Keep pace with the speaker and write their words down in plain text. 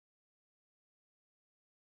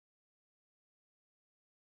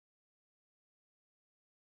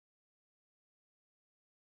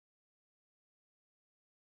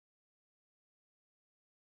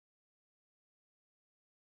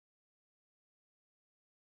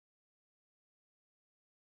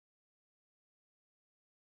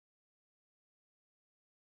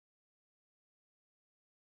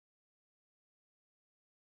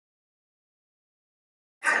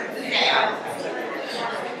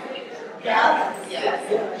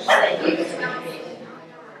My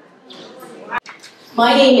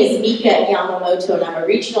name is Mika Yamamoto, and I'm a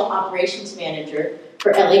Regional Operations Manager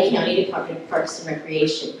for LA County Department of Parks and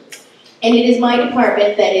Recreation. And it is my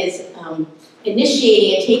department that is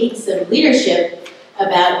initiating and taking some leadership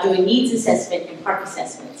about doing needs assessment and park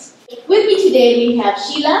assessments. With me today we have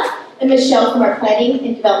Sheila and Michelle from our Planning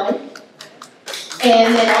and Development.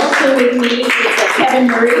 And then also with me is Kevin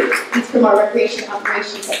Murray, he's from our Recreation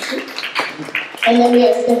Operations section. And then we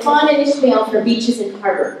have Stefan and Ishmael for Beaches and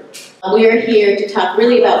Harbor. We are here to talk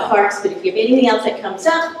really about parks, but if you have anything else that comes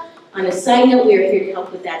up, on a side note, we are here to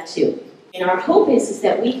help with that too. And our hope is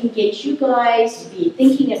that we can get you guys to be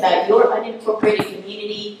thinking about your unincorporated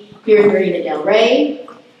community here in Marina Del Rey,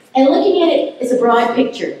 and looking at it as a broad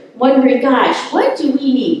picture, wondering, gosh, what do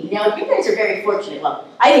we need? Now, you guys are very fortunate. Well,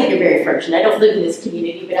 I think you're very fortunate. I don't live in this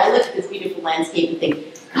community, but I look at this beautiful landscape and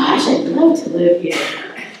think, gosh, I'd love to live here.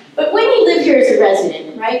 But when you live here as a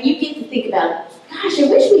resident, right, you get to think about, gosh, I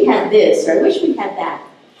wish we had this, or I wish we had that.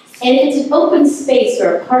 And if it's an open space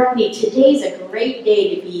or a park need, today's a great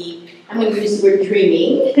day to be, I'm going to use the word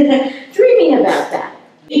dreaming, dreaming about that.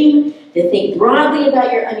 To think broadly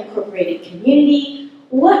about your unincorporated community.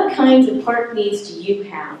 What kinds of park needs do you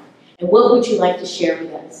have? And what would you like to share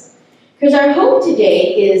with us? Because our hope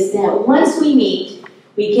today is that once we meet,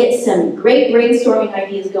 we get some great brainstorming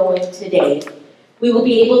ideas going today. We will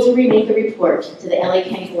be able to remake a report to the LA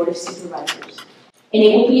County Board of Supervisors. And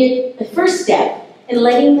it will be a first step in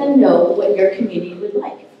letting them know what your community would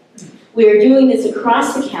like. We are doing this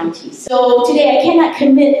across the county. So today I cannot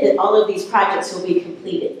commit that all of these projects will be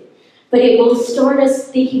completed, but it will start us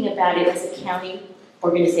thinking about it as a county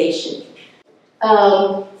organization.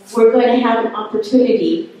 We're going to have an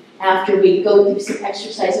opportunity after we go through some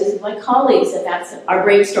exercises with my colleagues about our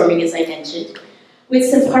brainstorming, as I mentioned, with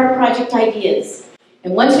some park project ideas.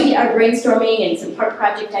 And once we get our brainstorming and some park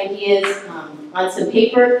project ideas on some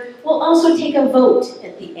paper, we'll also take a vote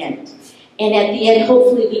at the end. And at the end,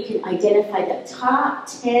 hopefully we can identify the top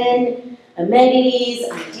 10 amenities,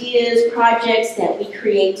 ideas, projects that we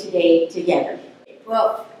create today together.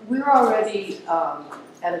 Well, we're already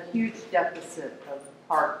at a huge deficit of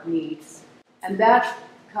park needs, and that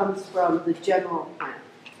comes from the general plan.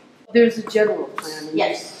 There's a general plan, and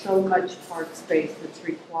yes, there's so much park space that's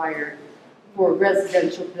required for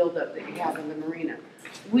residential buildup that you have in the marina.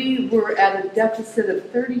 We were at a deficit of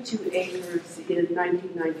 32 acres in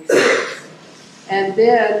 1996. And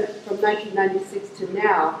then from 1996 to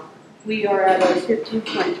now, we are at a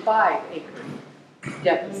 15.5 acre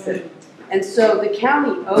deficit. And so the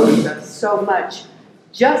county owes us so much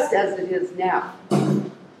just as it is now.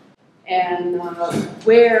 And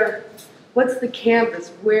what's the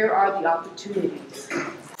canvas? Where are the opportunities?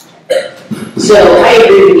 So I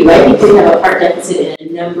agree with you. I think we have a park deficit in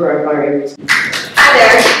a number of our areas. Hi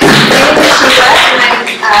there. My name is Sheila, and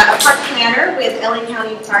I'm a park planner with LA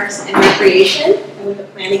County Parks and Recreation, and with the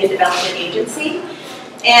Planning and Development Agency.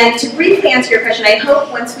 And to briefly answer your question, I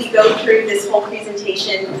hope once we go through this whole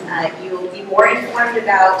presentation, you will be more informed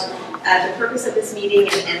about the purpose of this meeting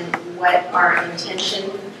and what our intentions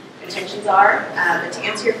are. But to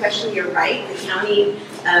answer your question, you're right. The county,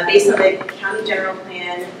 based on the county general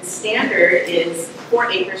plan, the standard is 4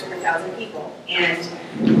 acres per 1,000 people. And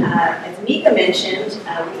as Mika mentioned,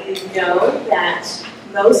 we know that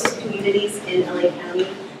most communities in LA County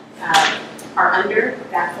are under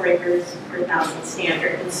that 4 acres per 1,000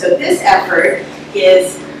 standard. And so this effort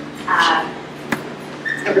is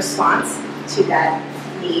a response to that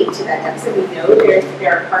need, to that deficit. We know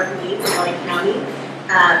there are park needs in LA County.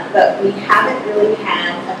 But we haven't really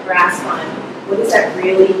had a grasp on what does that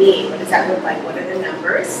really mean? What does that look like? What are the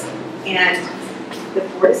numbers? And the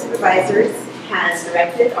Board of Supervisors has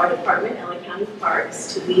directed our department, LA County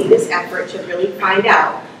Parks, to lead this effort to really find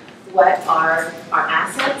out what are our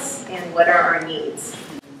assets and what are our needs.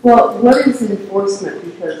 Well, what is enforcement?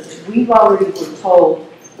 Because we've already been told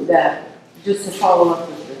that, just to follow up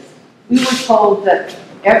with this, we were told that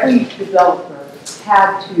every developer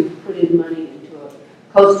had to put in money into a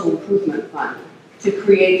coastal improvement fund to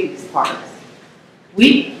create these parks.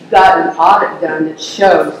 We got an audit done that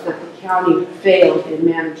shows that the county failed in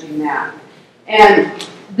managing that. And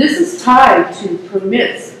this is tied to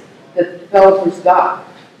permits that developers got.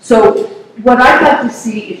 So what I'd like to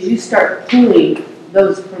see is you start pulling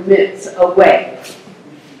those permits away.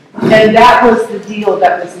 And that was the deal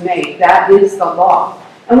that was made. That is the law.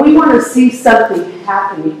 And we want to see something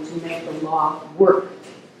happening to make the law work.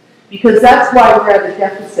 Because that's why we're at a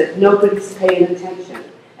deficit. Nobody's paying attention.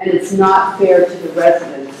 And it's not fair to the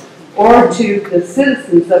residents or to the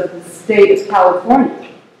citizens of the state of California.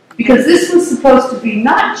 Because this was supposed to be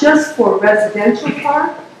not just for residential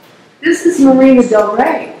park, This is Marina Del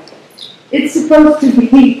Rey. It's supposed to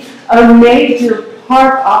be a major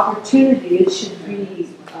park opportunity. It should be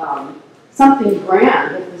something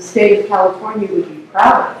grand that the state of California would be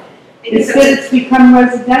proud of. Instead, it's become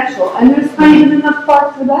residential, and there's not even enough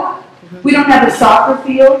park for that. We don't have a soccer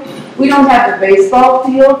field. We don't have a baseball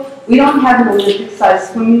field. We don't have an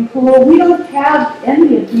Olympic-sized swimming pool. We don't have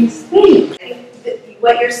any of these things. I think that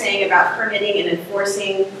what you're saying about permitting and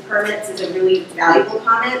enforcing permits is a really valuable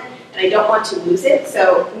comment, and I don't want to lose it.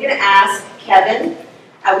 So I'm going to ask Kevin.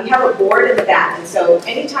 We have a board in the back, and so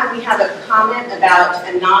anytime we have a comment about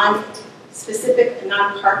a non-specific,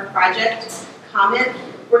 non-park project comment,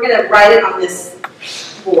 we're going to write it on this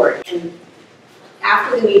board. And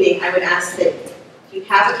after the meeting, I would ask that if you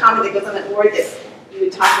have a comment that goes on that board, that you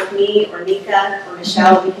would talk with me or Nika or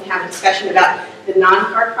Michelle. We can have a discussion about the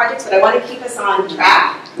non-park projects, but I want to keep us on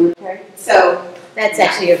track. Okay. So that's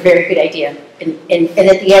actually a very good idea. And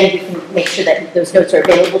at the end, we can make sure that those notes are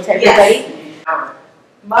available to everybody. Yes.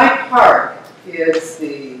 My park is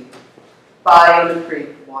the Bayou Creek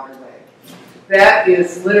Waterway. That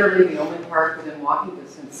is literally the only park within walking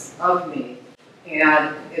distance of me.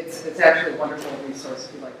 And it's actually a wonderful resource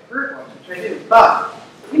if you like to bird watch, which I do. But,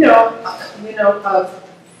 a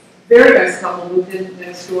very nice couple moved in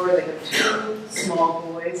next door. They have 2 small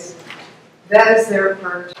boys. That is their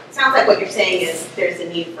park. it sounds like what you're saying is there's a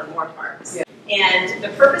need for more parks. Yeah. And the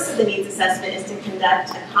purpose of the needs assessment is to conduct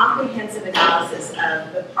a comprehensive analysis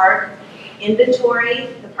of the park inventory,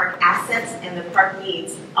 the park assets, and the park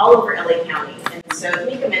needs all over LA County. And so, as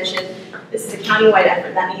Nika mentioned, this is a countywide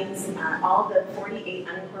effort. That means all the 48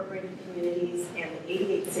 unincorporated communities and the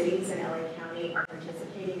 88 cities in LA County are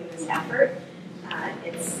participating in this effort.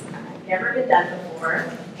 It's never been done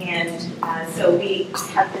before, and so we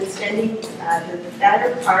have been spending the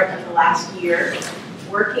better part of the last year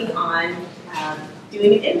working on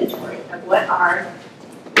doing an inventory of what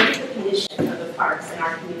is the condition of the parks in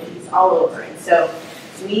our communities all over. And so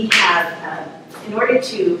we have, in order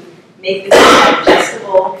to make this a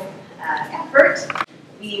digestible effort,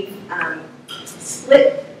 we've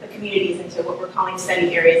split the communities into what we're calling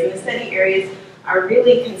study areas. And the study areas are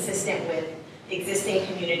really consistent with existing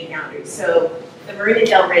community boundaries. So the Marina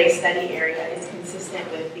Del Rey study area is consistent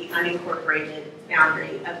with the unincorporated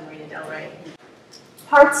boundary of Marina Del Rey.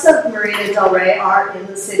 Parts of Marina Del Rey are in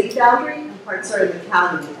the city boundary and parts are in the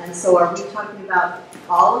county. And so are we talking about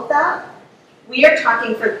all of that? We are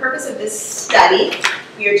talking, for the purpose of this study,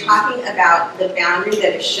 we are talking about the boundary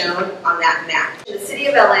that is shown on that map. The city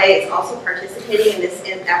of LA is also participating in this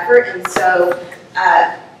effort, and so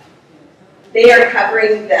they are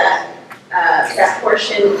covering that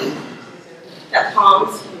portion, that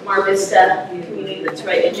Palms, Mar Vista community that's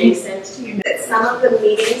right adjacent. That some of the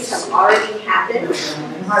meetings have already happened,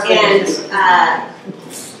 and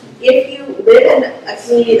if you live in a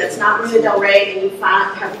community that's not Marina Del Rey and you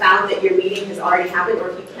have found that your meeting has already happened, or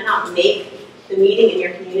if you cannot make the meeting in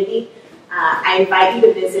your community, I invite you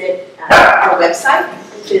to visit our website,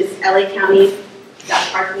 which is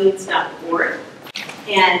lacounty.parkneeds.org.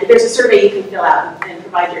 And there's a survey you can fill out and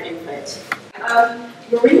provide your input.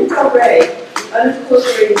 Marina Del Rey,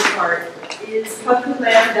 unincorporated part, is public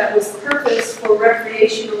land that was purposed for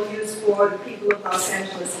recreational use for the people of Los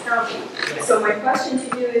Angeles County. So my question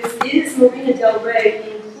to you is Marina Del Rey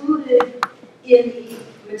included in the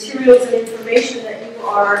materials and information that you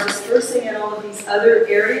are dispersing in all of these other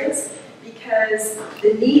areas? Because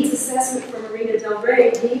the needs assessment for Marina Del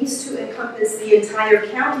Rey needs to encompass the entire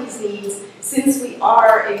county's needs, since we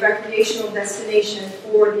are a recreational destination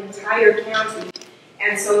for the entire county.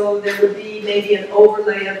 And so there would be maybe an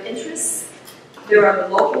overlay of interests. There are the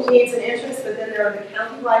local needs and interests, but then there are the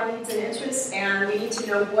countywide needs and interests, and we need to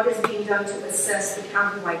know what is being done to assess the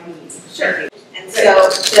countywide needs. Sure. And so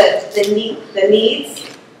the needs,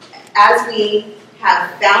 as we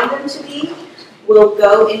have found them to be, will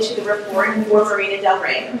go into the report for Marina Del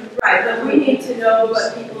Rey. Right, but we need to know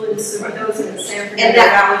what people in the Cerritos and the San Fernando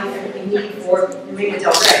Valley need for Marina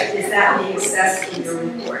Del Rey. Is that being assessed in your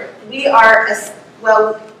report? We are,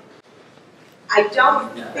 well, I don't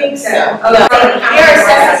think so. Okay. No, we are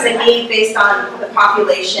assessing the need based on the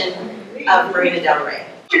population of Marina Del Rey.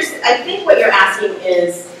 I think what you're asking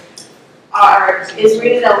is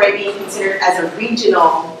Marina Del Rey being considered as a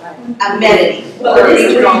regional amenity? Well, it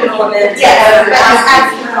is a regional amenity. Yes,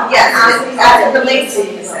 as it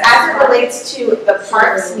relates to the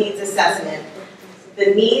parks needs assessment,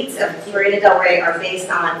 the needs of Marina Del Rey are based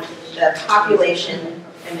on the population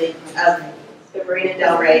and of the Marina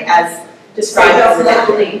Del Rey as described as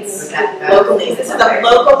local needs. Local needs. This is the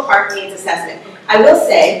local park needs assessment. I will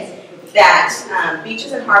say that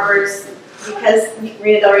beaches and harbors because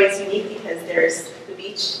Marina Del Rey is unique because there's the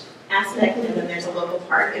beach aspect and then there's a local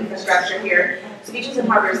park infrastructure here. So Beaches and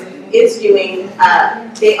Harbors is doing,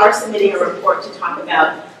 they are submitting a report to talk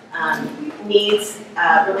about needs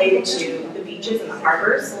related to the beaches and the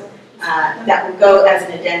harbors that will go as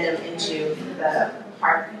an addendum into the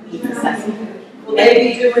park needs assessment. Will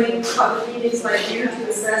they be doing public meetings like you to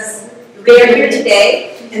assess? They are here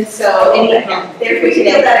today, and so they're here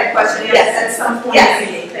today. That question at some point.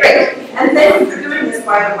 Yes, great. And thank you for doing this,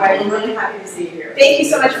 by the way. I'm really happy to see you here. Thank you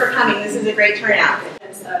so much for coming. This is a great turnout.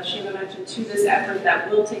 As Sheila mentioned, to this effort that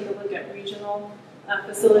will take a look at regional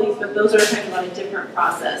facilities, but those are kind of on a different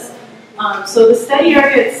process. So the study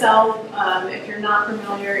area itself, if you're not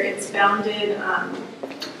familiar, it's bounded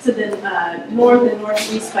to the north and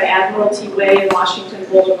northeast by Admiralty Way and Washington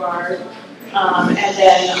Boulevard. And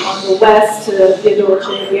then on the west to Via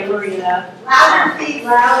Dolce, Via Marina. Louder, please,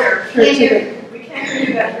 louder. We can't hear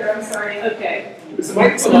you back here, I'm sorry. Okay. Is the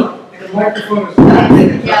microphone on? The microphone is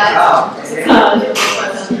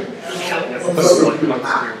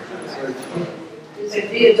Is it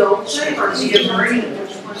Via Dolce or Via Marina?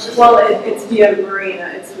 Well, it's Via Marina.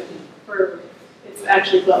 It's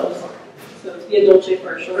actually both. So it's Via Dolce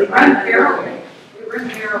for a short time. We're in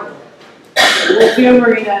Maryland. Well, Via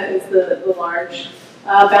Marina is the large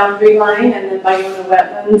boundary line, and then Bayona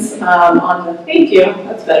Wetlands on the, thank you,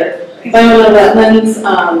 that's better. Bayona Wetlands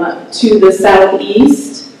to the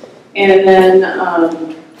southeast, and then,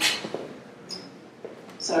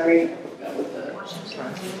 sorry, I forgot what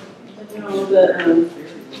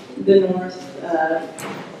the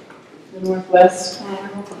northwest corner.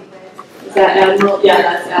 Is that Admiral? Yeah,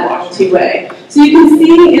 that's Admiralty Way. So you can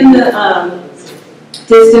see in the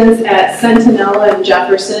distance at Centinela and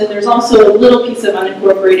Jefferson, there's also a little piece of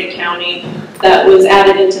unincorporated county that was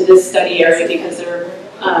added into this study area because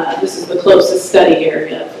this is the closest study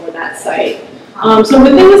area for that site. So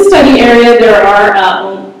within the study area, there are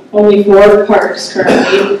only 4 parks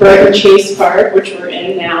currently: Burton Chace Park, which we're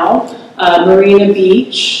in now, Marina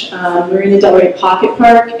Beach, Marina Del Rey Pocket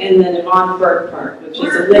Park, and then Yvonne Burke Park, which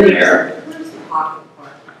is a linear. Where's the pocket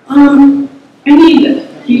park? I need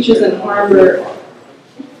beaches and harbor.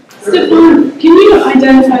 Stefan, can you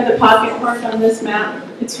identify the pocket park on this map?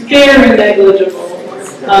 It's very negligible.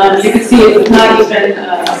 You can see it's not even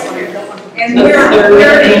And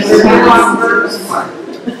where is Yvonne Burke's park?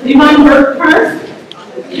 Yvonne Burke Park?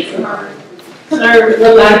 Sorry,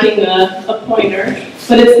 we're lacking a pointer.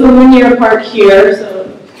 But it's the linear park here,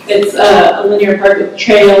 so it's a linear park with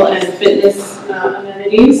trail and fitness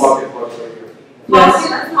amenities. Yes. Where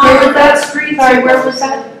was that street? Sorry, where was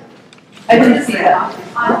that? I didn't see that.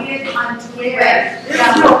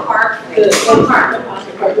 There's no park. The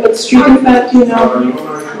pocket park. What street is that? Do you know?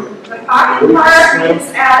 The pocket park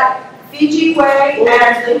is at Fiji Way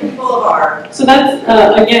and Lincoln Boulevard. So that's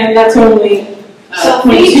again, that's only. So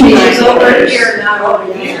Fiji is over here, not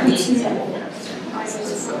over here.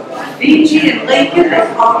 Fiji and Lincoln,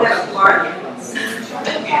 they call it a park.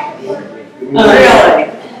 Really?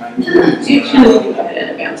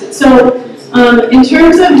 So, in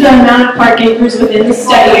terms of the amount of park acres within the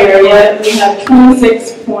study area, we have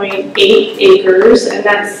 26.8 acres, and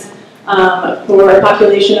that's for a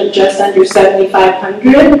population of just under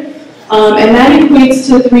 7,500. And that equates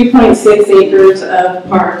to 3.6 acres of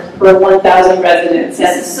park per 1,000 residents.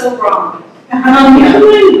 This is so wrong.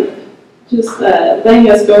 Just letting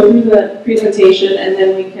us go through the presentation, and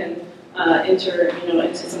then we can enter,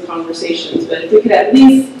 into some conversations. But if we could at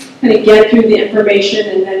least kind of get through the information,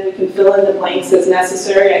 and then we can fill in the blanks as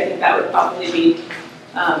necessary, I think that would probably be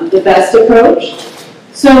the best approach.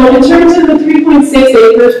 So in terms of the 3.6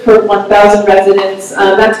 acres per 1,000 residents,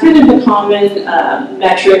 that's kind of the common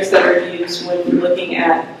metrics that are used when we're looking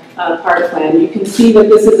at park plan. You can see that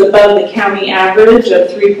this is above the county average of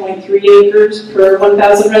 3.3 acres per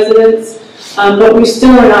 1,000 residents, but we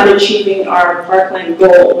still are not achieving our parkland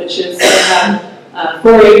goal, which is to have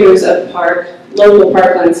 4 acres of local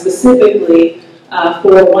parkland specifically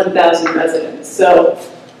for 1,000 residents. So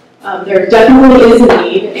there definitely is a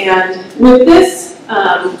need, and with this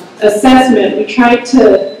assessment, we tried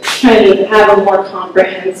to kind of have a more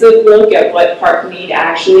comprehensive look at what park need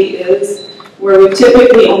actually is, where we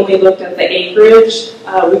typically only looked at the acreage.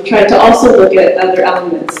 We've tried to also look at other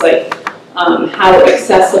elements like how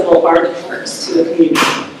accessible are the parks to the community,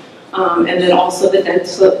 and then also the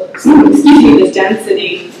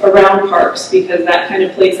density around parks, because that kind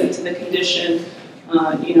of plays into the condition.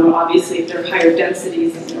 Obviously, if there are higher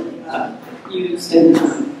densities, they're used and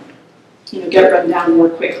get run down more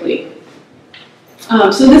quickly.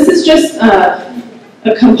 So this is just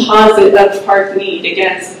a composite of park need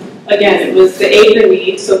against again, it was the acre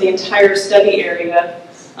need, so the entire study area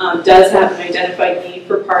does have an identified need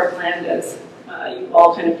for parkland, as you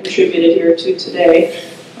all kind of contributed here to today,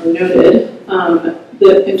 or noted.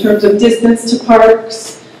 In terms of distance to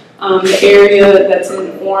parks, the area that's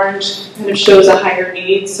in orange kind of shows a higher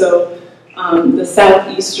need, so the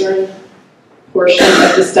southeastern portion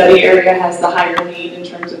of the study area has the higher need in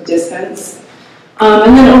terms of distance.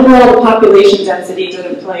 And then overall, the population density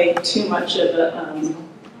didn't play too much of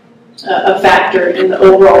a factor in the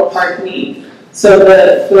overall park need. So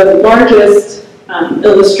the largest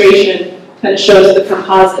illustration kind of shows the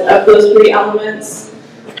composite of those three elements.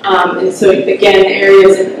 And so again, the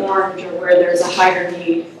areas in orange are where there's a higher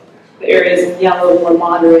need. The areas in yellow more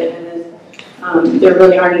moderate, and then there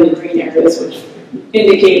really aren't any green areas, which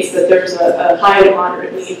indicates that there's a high to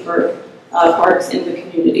moderate need for parks in the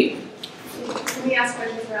community. Can we ask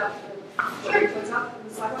questions about what's up on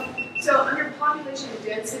the sidewalk? So under population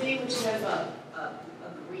density, which has a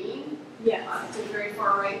green to the very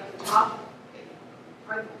far right at the top,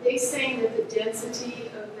 are they saying that the density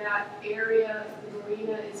of that area, the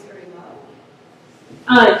marina, is very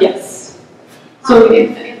low? Yes. So,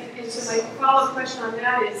 and so my follow-up question on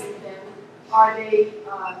that is then, are they,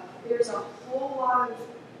 there's a whole lot of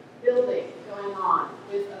building going on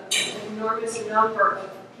with an enormous number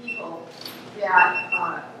of people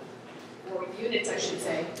that, or units I should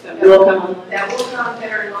say, that will come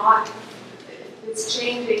that are not, it's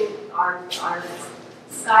changing our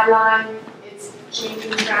skyline, it's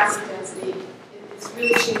changing traffic density, it's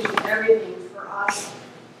really changing everything for us.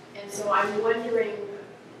 And so I'm wondering,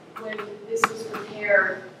 when this was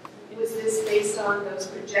prepared, was this based on those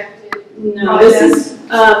projected projects?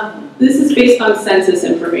 This is based on census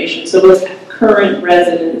information, so it was current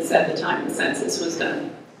residents at the time the census was done.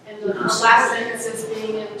 And the last census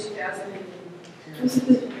being in 2008. Was it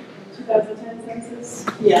the 2010 census?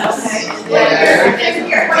 Yes. Okay. And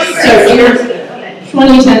then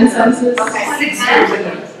 2010 census.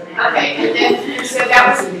 Okay. And then so that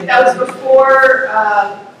was before.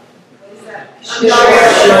 What is that? Sure.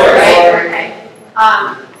 Right.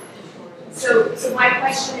 Okay. So my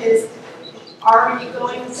question is, are you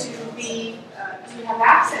going to be? Do you have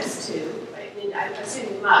access to? I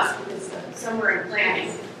assume you must, because somewhere in planning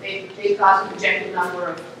they've got a projected number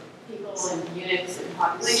of people and units and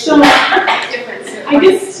population. So, I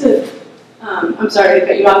guess I'm sorry to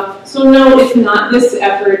cut you off. So no, it's not. This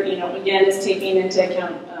effort, again, is taking into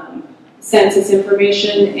account census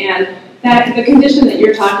information, and that the condition that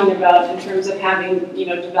you're talking about in terms of having,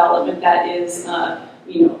 development that is,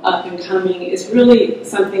 up and coming is really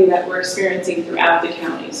something that we're experiencing throughout the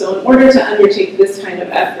county. So in order to undertake this kind of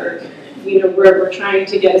effort, where we're trying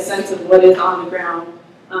to get a sense of what is on the ground,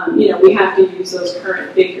 we have to use those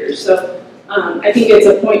current figures. So I think it's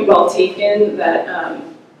a point well taken that,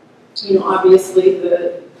 obviously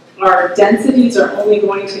our densities are only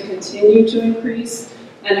going to continue to increase.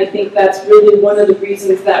 And I think that's really one of the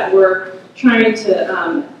reasons that we're trying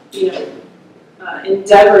to,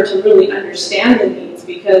 endeavor to really understand the needs,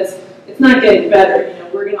 because it's not getting better.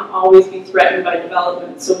 We're going to always be threatened by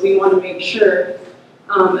development. So we want to make sure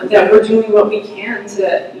that we're doing what we can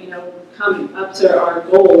to, come up to our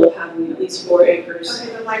goal of having at least 4 acres.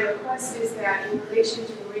 Okay, but my request is that in relation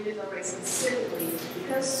to Marina Del Rey specifically,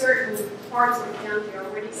 because certain parts of the county are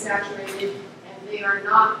already saturated and they are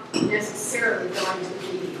not necessarily going to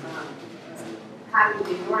be having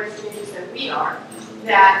the enormous changes that we are,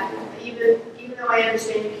 that even though I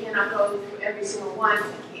understand you cannot go through every single one,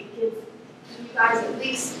 can you guys at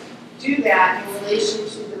least do that in relation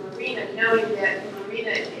to the marina, knowing that the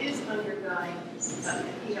marina is undergoing,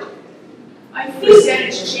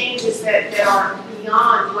 percentage changes that are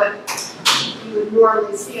beyond what you would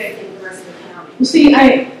normally see, I think, in the rest of the county. Well, see,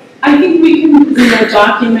 I think we can,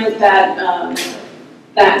 document that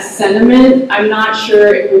that sentiment. I'm not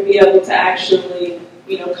sure if we'll be able to actually,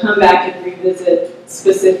 come back and revisit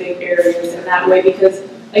specific areas in that way, because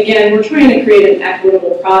again, we're trying to create an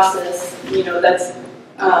equitable process, that's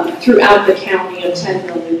throughout the county of 10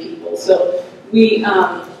 million people. So we,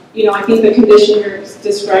 I think the condition you're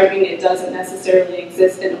describing, it doesn't necessarily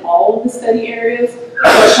exist in all of the study areas,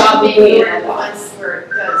 but probably in a lot. Ones where it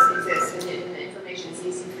does exist and the information is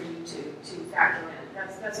easy for you to factor in.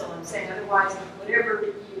 That's all I'm saying. Otherwise, whatever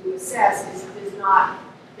you assess is not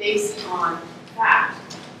based on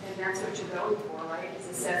fact, and that's what you're going for, right? Is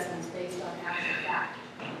assessments based on actual fact.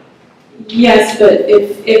 Yes, but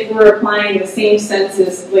if we're applying the same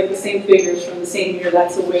census, like the same figures from the same year,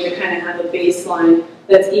 that's a way to kind of have a baseline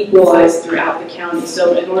that's equalized throughout the county.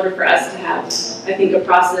 So in order for us to have, I think, a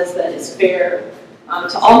process that is fair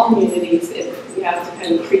to all communities, we have to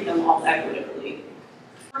kind of treat them all equitably.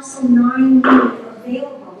 For parcel 9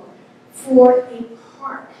 available for a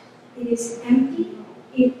park. It is empty.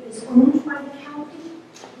 It is owned by the county.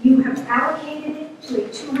 You have allocated it to a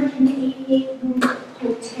 288-room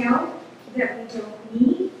hotel that we don't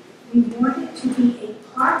need. We want it to be a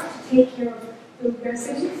park to take care of the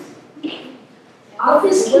residents of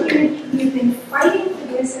this community. We've been fighting for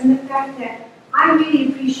this, and the fact that I really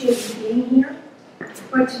appreciate you being here,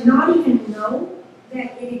 but to not even know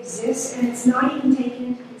that it exists and it's not even taken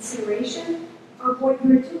into consideration of what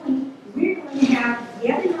you're doing, we're going to have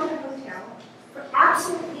yet another hotel for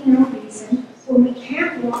absolutely no reason, when we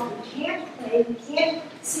can't walk, we can't play, we can't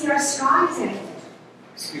see our skies anymore.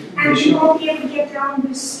 And we won't be able to get down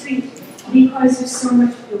the street because there's so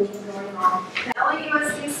much building going on. The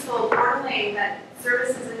LAUSD school, Bourne Lane, that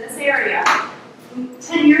services in this area,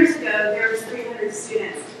 10 years ago there was 300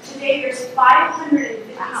 students. Today there's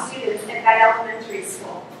 550 students at that elementary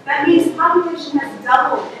school. That means the population has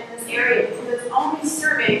doubled in this area because it's only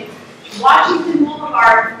serving Washington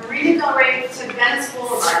Boulevard, Marina Del Rey to Venice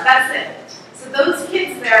Boulevard. That's it. So those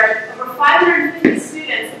kids there, over 550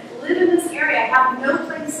 students, live in this area, have no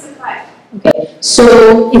place to play. Okay,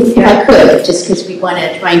 so if I could, just because we want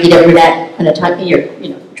to try and get over that kind of time here,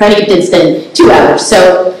 trying to get this in 2 hours.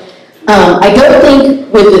 So I don't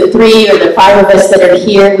think with the 3 or the 5 of us that are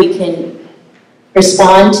here, we can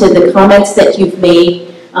respond to the comments that you've made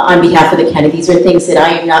on behalf of the county. These are things that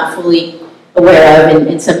I am not fully aware of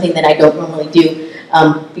and something that I don't normally do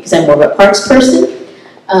because I'm more of a parks person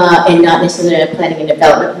and not necessarily a planning and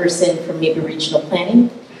development person from maybe regional planning.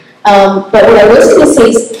 But what I was going to say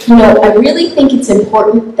is, I really think it's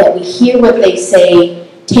important that we hear what they say,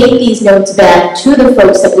 take these notes back to the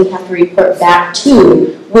folks that we have to report back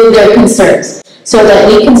to with their concerns, so that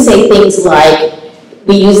we can say things like,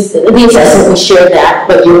 we use the assessment, we shared that,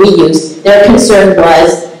 but you reused. Their concern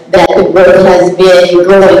was that the growth has been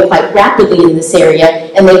growing quite rapidly in this area,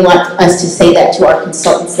 and they want us to say that to our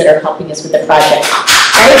consultants that are helping us with the project.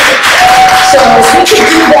 Right? So if we could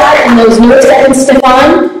do that in those notes, and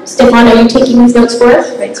Stefan, are you taking these notes for us?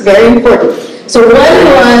 Right, it's very important. So one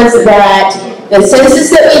was that the census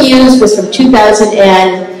that we used was from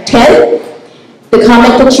 2010. The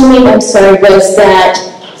comment that you made, I'm sorry, was that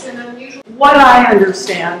what I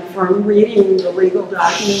understand from reading the legal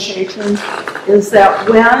documentation is that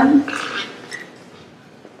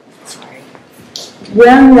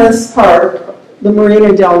when this park, the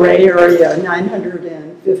Marina Del Rey area,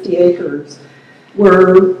 950 acres,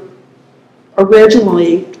 were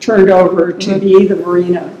originally turned over to be the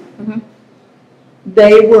marina,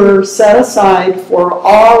 they were set aside for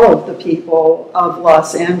all of the people of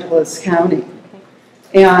Los Angeles County.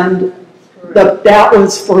 And that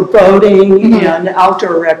was for boating and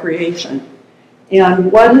outdoor recreation.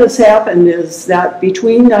 And what has happened is that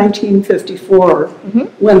between 1954,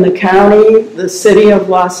 when the county, the city of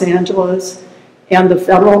Los Angeles, and the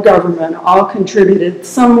federal government all contributed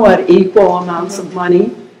somewhat equal amounts of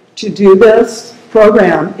money to do this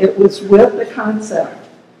program, it was with the concept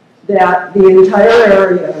that the entire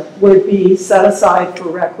area would be set aside for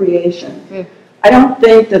recreation. I don't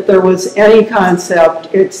think that there was any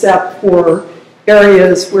concept except for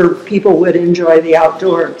areas where people would enjoy the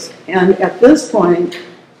outdoors. And at this point,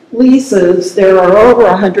 leases, there are over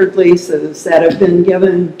 100 leases that have been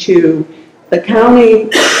given to the county,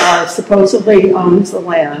 supposedly owns the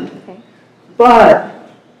land, but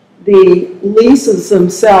the leases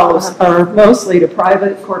themselves are mostly to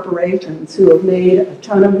private corporations who have made a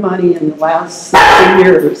ton of money in the last 60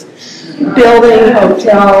 years, building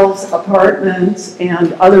hotels, apartments,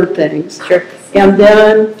 and other things, and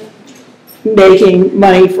then making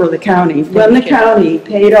money for the county. When the county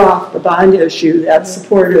paid off the bond issue that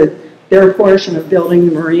supported their portion of building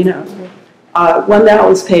the marina, when that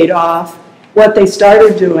was paid off, what they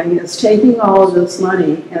started doing is taking all of this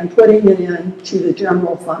money and putting it into the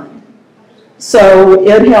general fund. So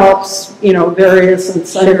it helps, various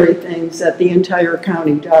ancillary things that the entire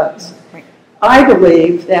county does. I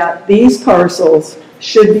believe that these parcels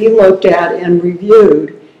should be looked at and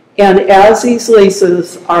reviewed, and as these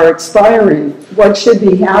leases are expiring, what should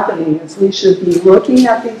be happening is we should be looking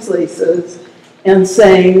at these leases and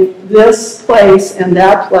saying this place and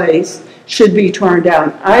that place should be torn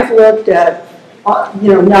down. I've looked at,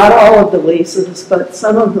 not all of the leases, but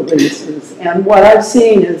some of the leases, and what I've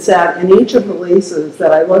seen is that in each of the leases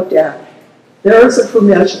that I looked at, there is a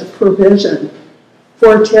provision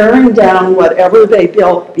for tearing down whatever they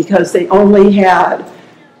built because they only had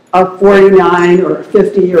a 49 or a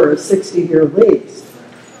 50 or a 60-year lease.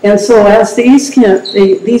 And so as these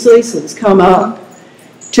leases come up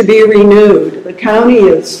to be renewed, the county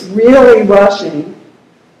is really rushing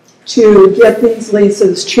to get these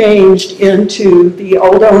leases changed into the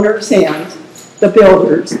old owner's hands, the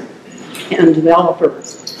builders and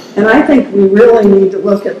developers. And I think we really need to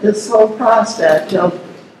look at this whole prospect of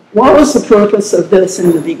what was the purpose of this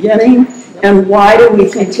in the beginning, and why do we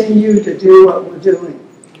continue to do what we're doing?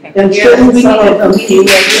 And shouldn't some of them be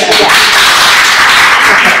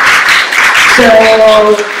So,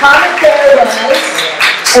 comment there was,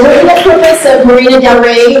 the original purpose of Marina Del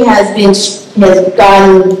Rey has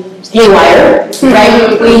gone haywire,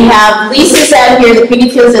 right? We have leases out here, the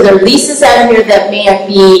community feels that there are leases out here that may not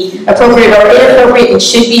be appropriate or inappropriate and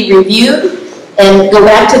should be reviewed, and go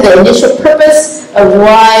back to the initial purpose of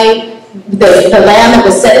why the land that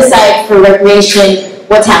was set aside for recreation,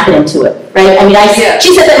 what's happening to it, right? I mean,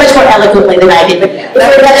 she said that much more eloquently than I did, but if we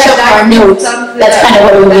were to show our notes, that's kind of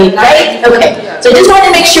what we mean, right? Okay, so I just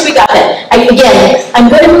wanted to make sure we got that. Again, I'm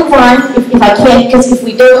going to move on if I can, because if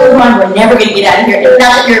we don't move on, we're never going to get out of here. If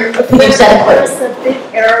not, your opinion's that important. There's a big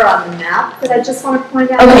error on the map that I just want to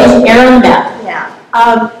point out. Okay, error on the map. Yeah.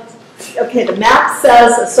 Okay, the map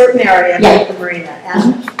says a certain area like the marina,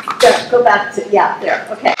 and go back to, there,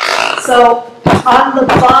 okay. So on the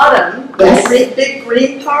bottom, the big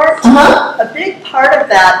green part, a big part of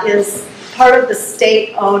that is part of the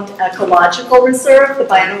state-owned ecological reserve, the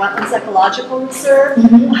Ballena Wetlands Ecological Reserve,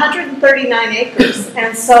 139 acres.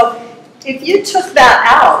 And so if you took that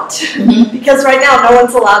out, because right now no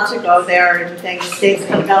one's allowed to go there and things, the state's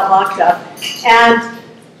kind of got locked up, and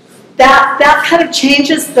that kind of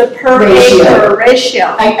changes the per acre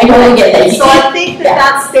ratio. I totally get that. So I think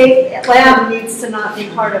that state land needs to not be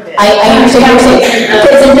part of it. I understand what you're saying.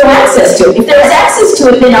 Because there's no access to it. If there was access to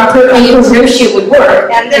it, then our per acre ratio would work,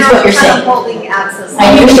 and is what you're saying. Holding access.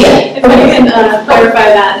 I understand. If I can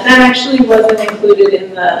clarify that, that actually wasn't included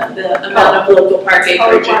in the amount of local park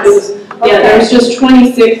acreage. It was, there was just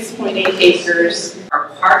 26.8 acres. Our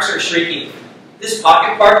parks are shrinking. This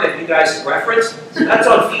pocket park that you guys referenced, that's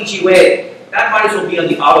on Fiji Way. That might as well be on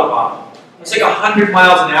the Autobahn. It's like 100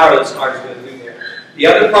 miles an hour this car's going through there. The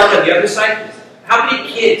other park on the other side, how many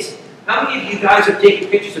kids, how many of you guys have taken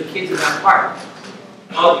pictures of kids in that park?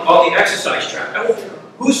 All the exercise track.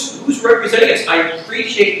 Who's representing us? I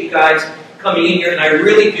appreciate you guys coming in here, and I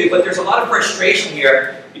really do, but there's a lot of frustration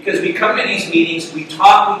here because we come to these meetings, we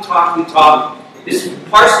talk. This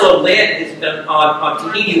parcel of land on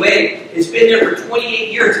Tahiti Way has been there for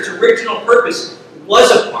 28 years. Its original purpose was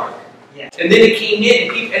a park. And then it came in,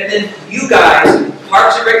 and then you guys,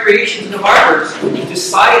 Parks and Recreation and the Harbors,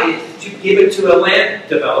 decided to give it to a land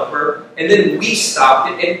developer, and then we stopped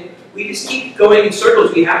it, and we just keep going in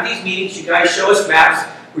circles. We have these meetings, you guys show us maps.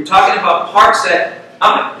 We're talking about parks that,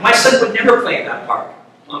 my son would never play in that park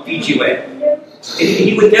on Fiji Way. And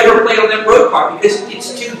he would never play on that road park because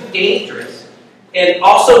it's too dangerous. And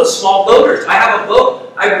also small boaters. I have a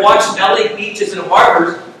boat. I watched LA beaches and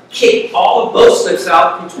harbors kick all the boat slips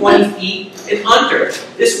out from 20 feet and under.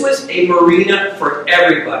 This was a marina for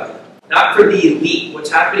everybody, not for the elite. What's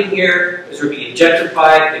happening here is we're being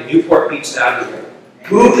gentrified and Newport Beach out of here.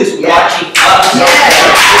 Who is watching us?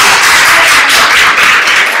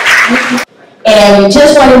 And we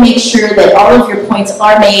just want to make sure that all of your points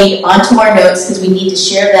are made onto our notes because we need to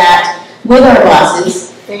share that with our bosses.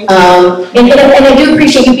 And I do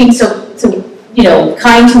appreciate you being so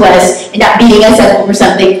kind to us and not beating us up over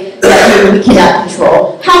something that we cannot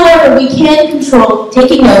control. However, we can control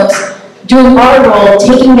taking notes, doing our role,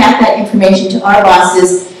 taking back that information to our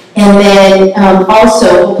bosses, and then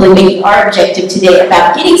also hopefully making our objective today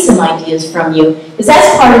about getting some ideas from you. Because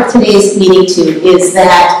that's part of today's meeting too, is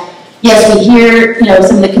that yes, we hear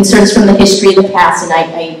some of the concerns from the history of the past, and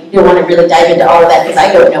I don't want to really dive into all of that because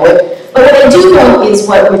I don't know it. But what I do know is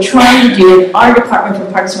what we're trying to do, our Department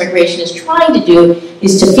for Parks and Recreation is trying to do,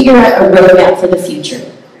 is to figure out a roadmap for the future.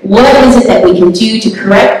 What is it that we can do to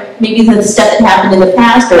correct maybe the stuff that happened in the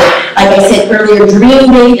past, or like I said earlier,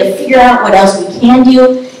 dream day, to figure out what else we can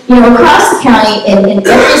do. Across the county, and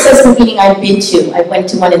every assessment meeting I've been to, I went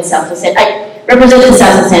to one in South Los Angeles. I represented the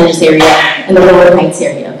South Los Angeles area and the Lower Heights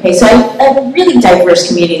area. Okay, so I have really diverse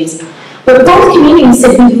communities. But both communities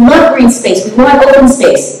said we love green space, we want open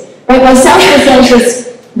space. Right, my South Los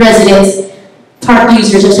Angeles residents, park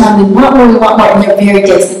users are telling me we want more, and they're very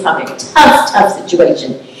densely populated. Tough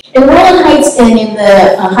situation. In Roland Heights and in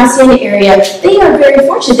the Hacienda area, they are very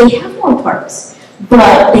fortunate. They have more parks,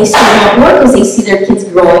 but they still want more because they see their kids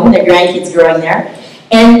growing, their grandkids growing there.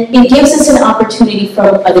 And it gives us an opportunity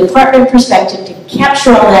from a department perspective to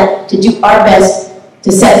capture all that, to do our best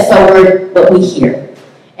to set forward what we hear.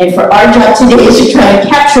 And for our job today is to try and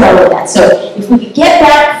capture all of that. So if we could get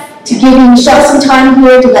back to giving Michelle some time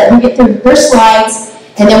here to let her get through her slides,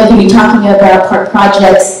 and then we can be talking about park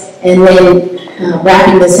projects and then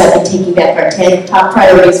wrapping this up and taking back our 10 top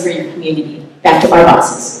priorities for your community, back to our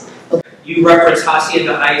bosses. Okay. You reference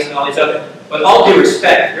Hacienda Heights and all these other, but all due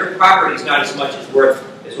respect, your property is not as much as worth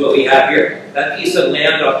as what we have here. That piece of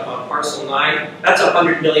land on parcel 9, that's a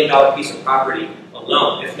 $100 million piece of property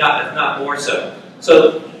alone, if not more so.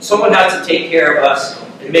 So someone has to take care of us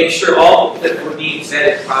and make sure all that we're being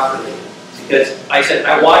vetted properly. Because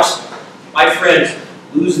I watched my friends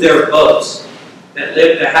lose their boats that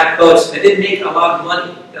had boats that didn't make a lot of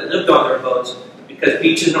money, that lived on their boats, because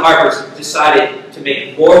beaches and harbors decided to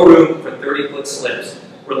make more room for 30-foot slips.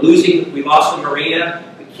 We lost the marina.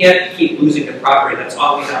 We can't keep losing the property. That's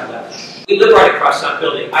all we have left. We live right across that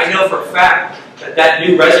building. I know for a fact that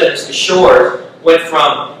new residence to Shores went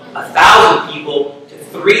from 1,000 people to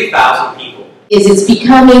 3,000 people. It's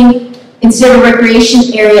becoming, instead of a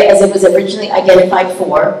recreation area as it was originally identified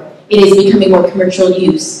for, it is becoming more commercial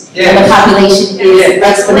use. Yes. And the population is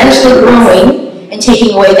exponentially growing and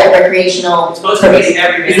taking away that recreational it's supposed to be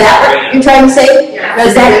every Is that what you're trying to say? Yeah.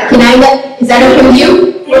 Is that okay with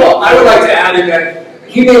you? Well, I would like to add in that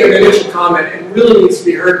he made an initial comment and really needs to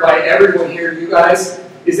be heard by everyone here, you guys,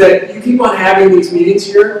 is that you keep on having these meetings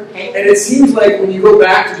here, and it seems like when you go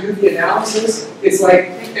back to do the analysis, it's like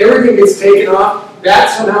everything gets taken off, that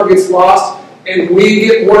somehow gets lost, and we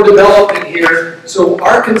get more development here. So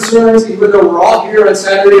our concerns, even though we're all here on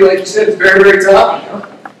Saturday, like you said, it's very, very tough,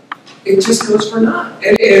 it just goes for naught.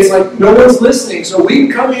 And it's like no one's listening. So we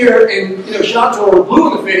can come here and shout till we're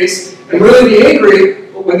blue in the face and really be angry,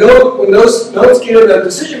 but when those notes get in the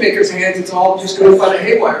decision maker's hands, it's all just going kind of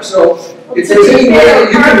haywire. So if there's any way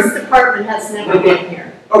that you can... The Parks Department has never been here.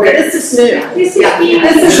 Okay. This is new. This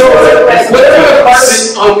is So whatever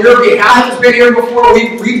department on your behalf has been here before,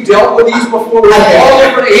 we've dealt with these before. We have all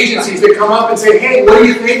different agencies that come up and say, hey, what do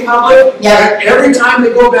you think, public? Yep. Every time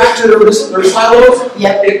they go back to their silos,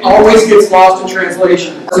 it always gets lost in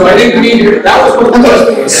translation. So I didn't mean to. That was what the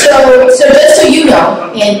question was. So just so you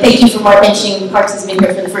know, and thank you for Mark mentioning Parks has been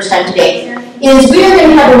here for the first time today, is we are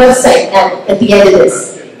going to have a website at the end of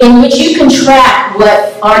this, in which you can track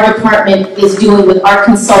what our department is doing with our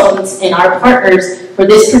consultants and our partners for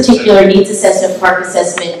this particular needs assessment, park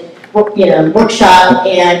assessment, workshop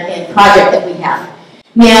and project that we have.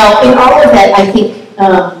 Now, in all of that, I think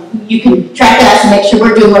you can track us and make sure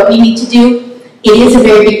we're doing what we need to do. It is a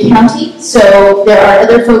very big county, so there are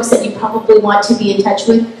other folks that you probably want to be in touch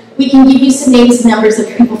with. We can give you some names and numbers of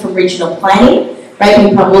people from regional planning, right?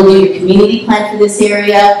 We probably do your community plan for this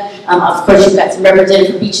area. Of course, you've got some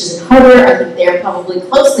representatives from Beaches and Harbor. I think they're probably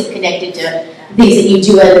closely connected to things that you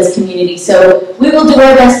do in this community. So we will do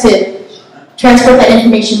our best to transport that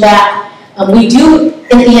information back. We do,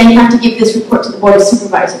 at the end, have to give this report to the Board of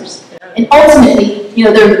Supervisors. And ultimately,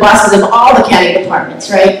 they're the bosses of all the county departments,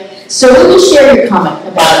 right? So we will share your comment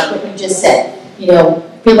about what you just said.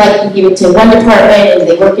 Feel like you give it to one department and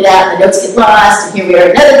they work it out and the notes get lost, and here we are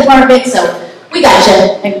in another department. So we got you,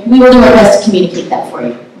 and we will do our best to communicate that for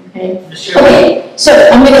you. Okay, so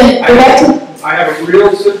I'm going to go back to... I have a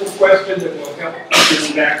real simple question that will help get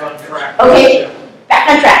you back on track. Okay, back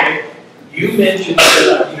on track. You mentioned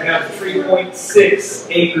that you have 3.6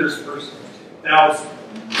 acres per 1,000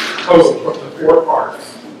 total from the 4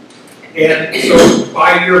 parks. And so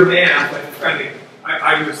by your math,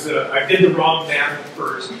 I did the wrong math at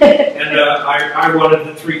first, and I wanted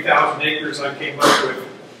the 3,000 acres I came up with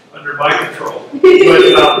under my control.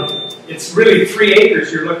 But it's really 3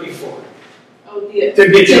 acres you're looking for. Oh, yeah. To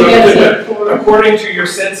get you up to according to your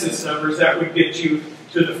census numbers, that would get you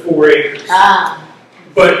to the 4 acres.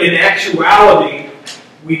 But in actuality,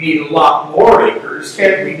 we need a lot more acres,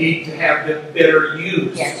 and we need to have them better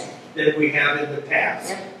used than we have in the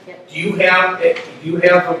past. Do you have a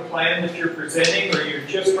plan that you're presenting, or you're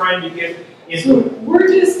just trying to get into? So we're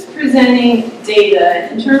just presenting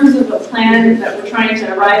data. In terms of a plan that we're trying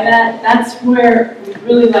to arrive at, that's where we'd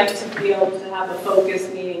really like to be able to have a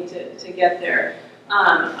focused meeting to get there.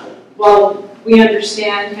 While we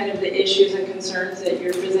understand kind of the issues and concerns that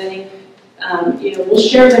you're presenting, we'll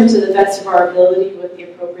share them to the best of our ability with the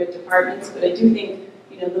appropriate departments, but I do think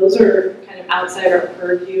those are kind of outside our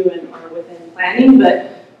purview and are within planning.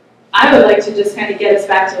 But I would like to just kind of get us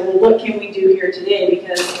back to, well, what can we do here today?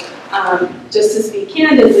 Because just to speak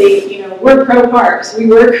candidly, we're pro-parks. We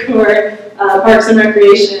work for Parks and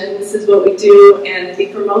Recreation. This is what we do, and I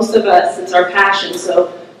think for most of us, it's our passion.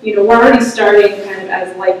 So, we're already starting kind of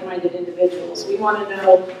as like-minded individuals. We want to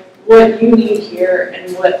know what you need here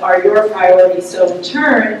and what are your priorities. So in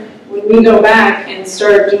turn, when we go back and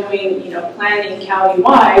start doing, planning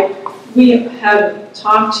county-wide, we have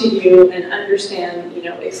talked to you and understand,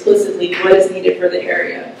 explicitly what is needed for the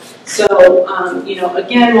area. So,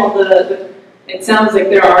 again, while it sounds like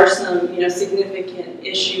there are some, significant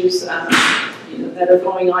issues, that are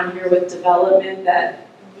going on here with development that,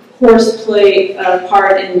 of course, play a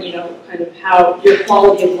part in, kind of how your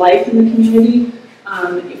quality of life in the community.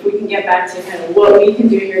 If we can get back to kind of what we can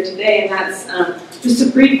do here today, and that's just to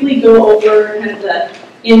briefly go over kind of the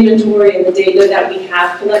inventory and the data that we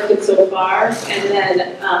have collected so far, and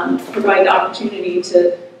then provide the opportunity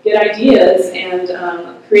to get ideas and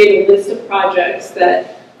create a list of projects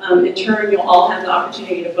that in turn you'll all have the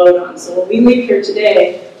opportunity to vote on. So when we leave here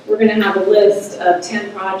today, we're going to have a list of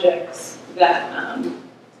 10 projects that,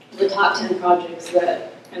 the top 10 projects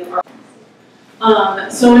that kind of are.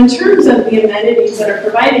 So in terms of the amenities that are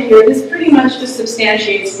provided here, this pretty much just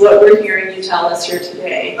substantiates what we're hearing you tell us here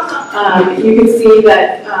today. You can see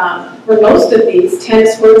that for most of these,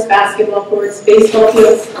 tennis courts, basketball courts, baseball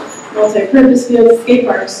fields, multi-purpose fields, skate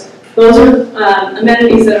parks, those are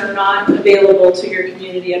amenities that are not available to your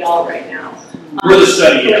community at all right now. With the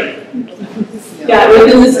study area. Yeah,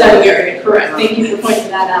 within the study area, correct. Thank you for pointing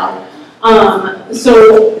that out.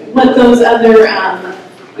 So what those other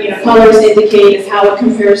colors indicate is how it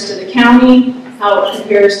compares to the county, how it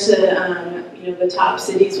compares to the top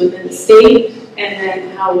cities within the state, and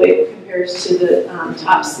then how it compares to the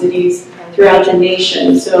top cities throughout the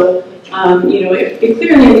nation. So it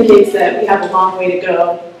clearly indicates that we have a long way to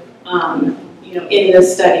go in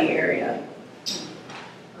this study area.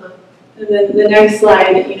 And then the next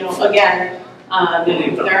slide, again,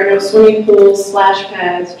 there are no swimming pools, splash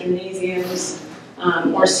pads, gymnasiums,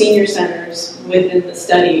 or senior centers within the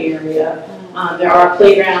study area. There are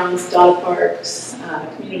playgrounds, dog parks,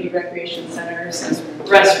 community recreation centers, and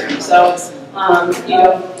restrooms. So,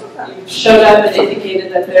 you've showed up and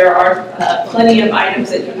indicated that there are plenty of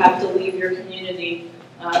items that you have to leave your community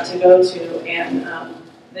to go to, and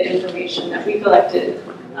the information that we collected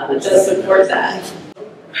does support that.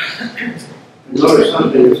 Notice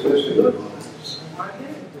something especially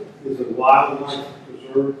is a wildlife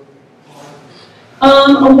preserve.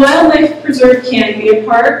 A wildlife preserve can be a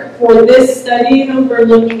park. For this study, though, we're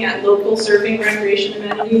looking at local serving recreation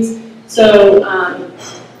amenities. So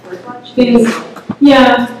things,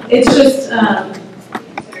 yeah, it's just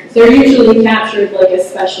they're usually captured like as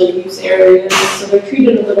special use areas, so they're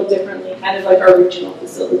treated a little differently, kind of like our regional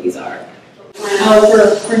facilities are.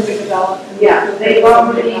 For new development. Yeah, they've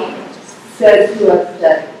already said to us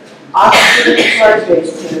that Oxford Flood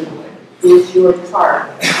Basin is your park,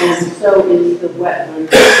 and so is the wetland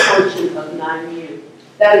portion of 9U.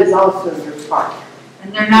 That is also your park.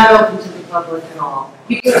 And they're not open to the public at all.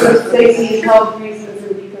 Because of safety and health reasons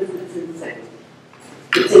and because it's insane.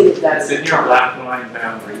 It's in your black line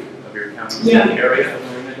boundary of your county area of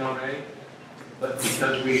Marina Del Rey, but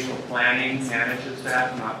because regional planning manages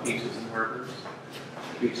that, not beaches and harbors,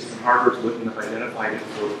 beaches and harbors wouldn't have identified it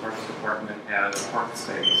for the Parks Department as park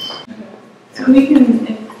space. So we can,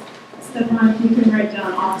 Stefan, you can write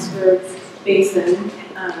down Oxford Basin. We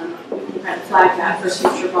can kind of flag that for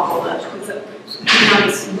future follow-up.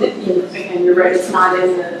 Because again, you're right, it's not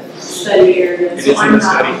in the study area. It is in the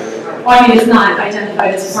study area. Well, I mean, it's not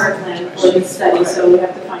identified as parkland for this study, so we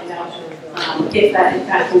have to find out if that in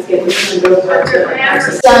fact is getting turned over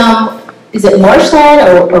to is it marshland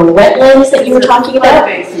or wetlands that you were talking about?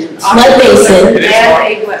 Flood basin.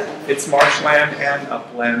 It's marshland and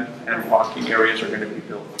upland, and walking areas are going to be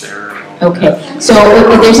built there. Okay, so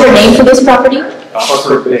there's a name for this property?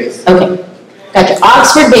 Oxford Basin. Okay, gotcha.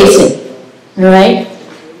 Oxford Basin, all right?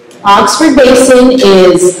 Oxford Basin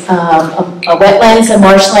is a wetlands and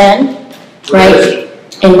marshland, right?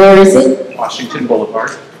 And where is it? Washington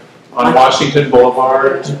Boulevard. On Washington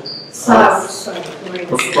Boulevard,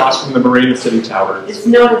 across from the Marina City Tower. It's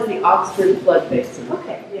known as the Oxford Flood Basin.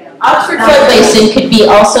 Okay. Yeah. Oxford Flood Basin could be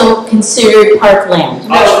also considered parkland.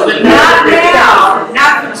 No, not now.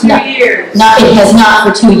 Not for 2 years. Not, it has not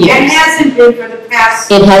for 2 years. It hasn't been for the past.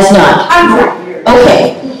 It has not. 100 years.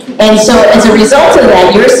 Okay. And so as a result of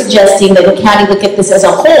that, you're suggesting that the county look at this as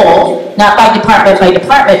a whole, not by department,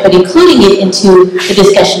 but including it into the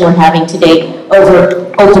discussion we're having today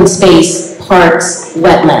over open space, parks,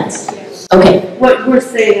 wetlands. Okay. What we're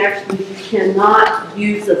saying actually, you cannot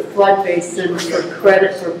use a flood basin for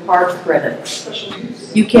credit for park credits.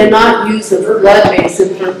 You cannot use a flood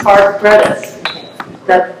basin for park credits.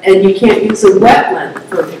 And you can't use a wetland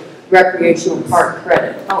for recreational park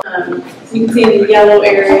credit. You can see in the yellow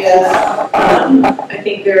area, I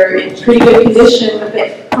think they're in pretty good condition.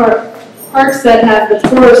 The parks that have the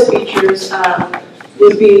tourist features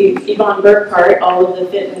would be Yvonne Burke Park. All of the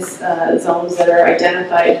fitness zones that are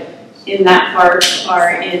identified in that park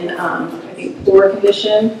are in, I think, poor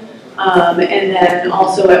condition. And then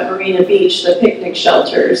also at Marina Beach, the picnic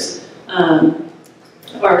shelters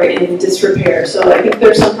are in disrepair. So I think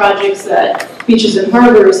there's some projects that Beaches and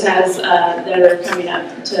Harbors has that are coming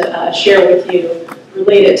up to share with you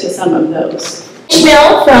related to some of those.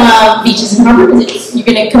 Mill from Beaches and Harbors, you're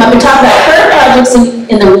going to come up and talk about current projects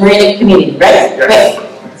in the Marina community, right?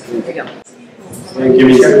 Yes. There we go. Thank you,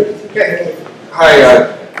 Mika. Hi,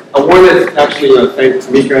 I wanted to actually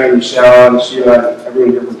thank Mika and Michelle and Sheila and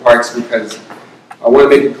everyone here from Parks, because I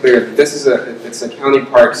want to make it clear that this is it's a County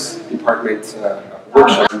Parks Department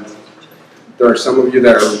workshop. There are some of you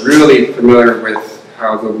that are really familiar with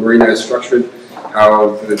how the Marina is structured,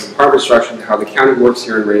 how the department is structured, how the county works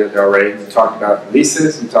here in Marina Del Rey. We talked about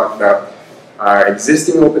leases, we talked about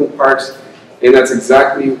existing open parks, and that's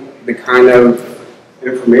exactly the kind of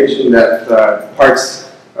information that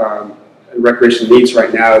Parks and Recreation needs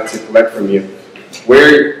right now to collect from you.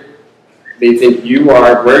 Where they think you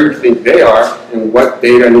are, where you think they are, and what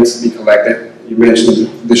data needs to be collected. You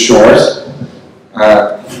mentioned the shores,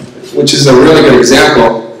 which is a really good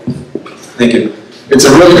example. Thank you. It's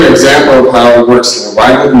a really good example of how it works.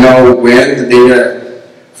 I don't know when the data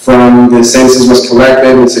from the census was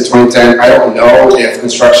collected in 2010. I don't know if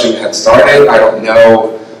construction had started. I don't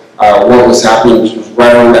know what was happening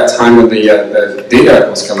right around that time when the data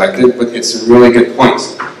was collected, but it's a really good point.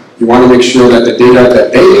 You want to make sure that the data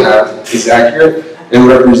that they have is accurate and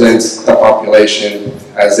represents the population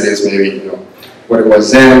as it is, maybe what it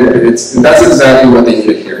was then. That's exactly what they need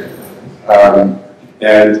to hear.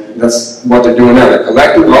 And that's what they're doing now. They're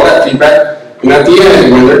collecting all that feedback, and at the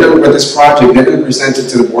end, when they're done with this project, they're going to present it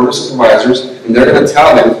to the Board of Supervisors, and they're going to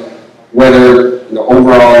tell them whether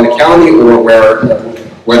overall in the county or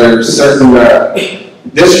whether certain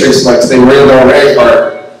districts, like say Marina Del Rey,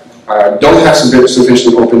 don't have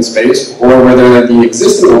sufficient open space, or whether the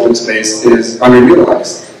existing open space is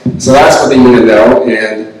underutilized. So that's what they need to know,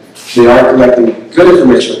 and they are collecting good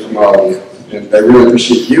information from all of you. And I really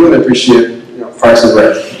appreciate you, and I appreciate Parks and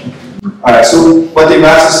Rec. So what they've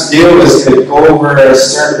asked us to do is to go over a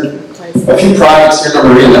few projects here in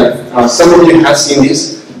the Marina. Some of you have seen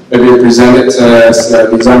these. They've been presented to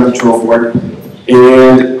the Design Control Board.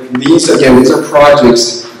 And these are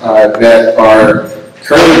projects that are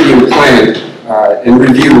currently being planned and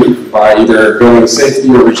reviewed by either building safety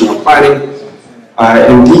or regional planning.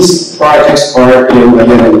 And these projects are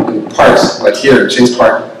in parks, like here, Chace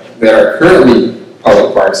Park, that are currently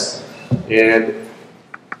public parks. And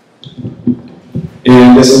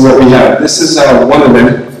this is what we have. This is one of them.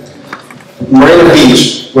 Marina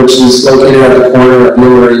Beach, which is located at the corner of New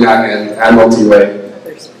Marina and Admiralty Way,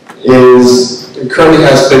 currently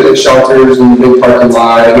has picnic shelters and a big parking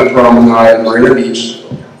lot and a promenade at Marina Beach.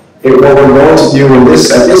 And what we're going to do at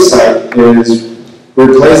this site is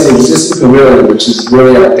replace the existing pavilion, which is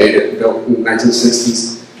really outdated, built in the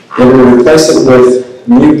 1960s, and we'll replace it with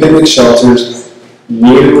new picnic shelters,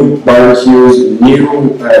 new barbecues, new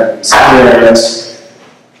sitting areas.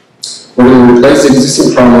 We're going to replace the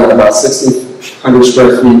existing promenade, about 1,600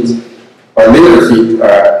 square feet, or linear feet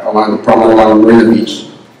along the promenade along Marina Beach.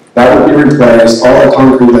 That will be replaced, all the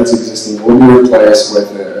concrete that's existing will be replaced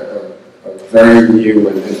with a very new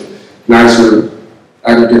and nicer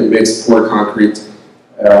aggregate mixed poured concrete.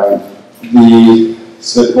 Poured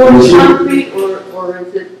concrete, or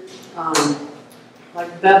is it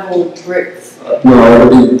like beveled bricks? No, it'll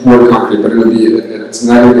be poured concrete, but it's an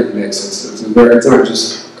aggregate mix. It's not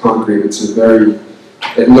just concrete.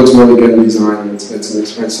 It looks really good in design. It's an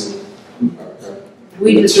expensive.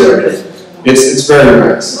 We deserve it. It's very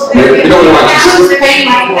nice. We don't want to.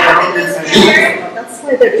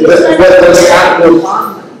 What's happening?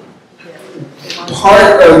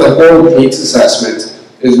 Part of the whole needs assessment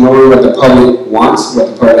is knowing what the public wants, what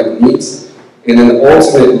the public needs, and then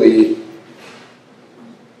ultimately,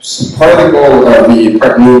 part of the goal of the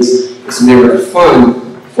park needs is to be able to fund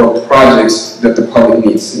for projects that the public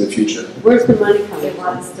needs in the future. Where's the money coming? It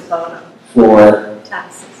wants to vote on For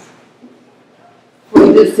taxes. For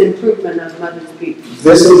this improvement of Mother's Beach.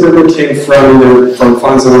 This improvement came from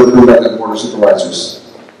funds that were approved by the Board of Supervisors.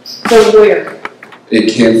 From where?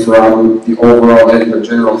 It came from the overall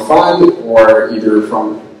general fund, or either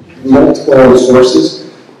from multiple sources,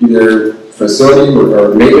 either facility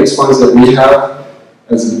or maintenance funds that we have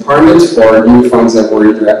as a department, or new funds that were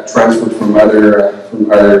either transferred from other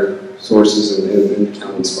sources in the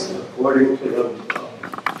county's fund. According to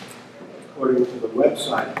the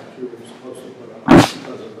website that you were supposed to put up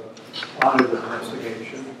because of the audit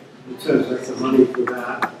investigation, it says that the money for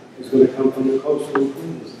that is going to come from the coastal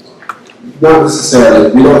improvement. Not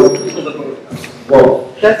necessarily. We don't.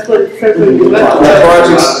 Well, That's what it says in the The website.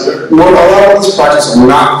 projects, well, a lot of these projects are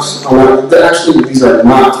not, actually, these are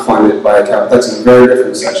not funded by a capital, that's a very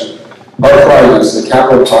different section. Our projects, the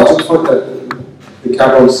capital project fund, the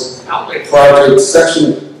capital project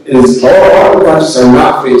section is, all the projects are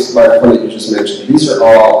not faced by the fund that you just mentioned. These are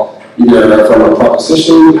all either from a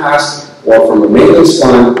proposition passed, or from a maintenance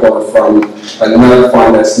fund, or from another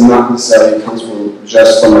fund that's not necessarily comes from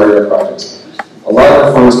just from regular projects. A lot of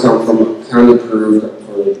the funds come from county approved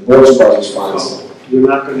for boards projects funds. So you're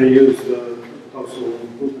not going to use the coastal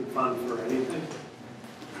improvement fund for anything?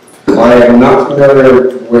 I am not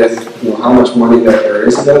familiar with how much money that there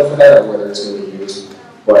is available for that, or whether it's going to be used.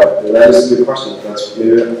 But that is a good question. That's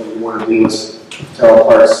maybe what we want to do is tell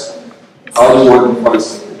parts how you want the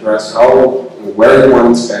funds to address, where you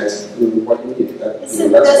want to spend, and what you need.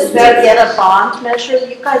 Isn't this that get a bond measure?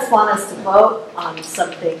 You guys want us to vote on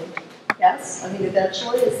something, yes? I mean,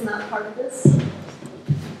 eventually, isn't that part of this?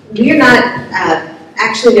 We are not,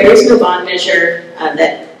 actually, there is no bond measure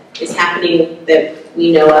that is happening that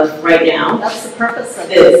we know of right now. That's the purpose of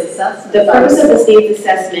this assessment. The purpose of the state's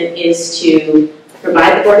assessment is to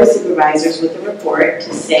provide the Board of Supervisors with a report to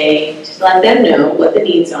let them know what the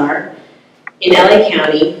needs are in LA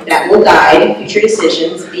County that will guide future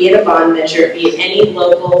decisions, be it a bond measure, be it any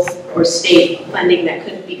local or state funding that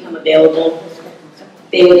could become available.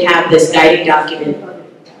 They would have this guiding document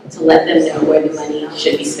to let them know where the money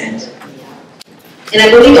should be spent. And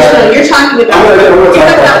I believe you're talking about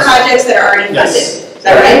projects that are already funded. Yes. Is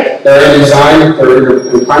that right? They're in design,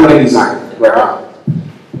 they're in primary design right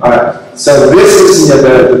now. So this is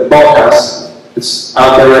the bulkhouse. It's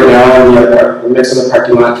out there right now in the mix of the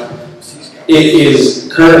parking lot. It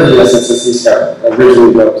is currently, yes, it's a Sea Scout,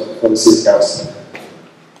 originally built for the Sea Scouts.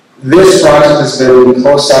 This project has been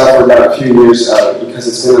closed out for about a few years because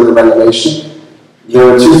it's been under renovation. There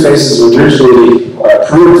were two phases originally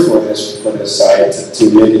approved for this site to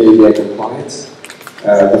make it ADA compliant.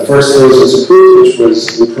 The first phase was approved, which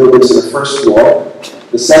was improvements to the first floor.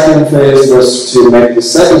 The second phase was to make the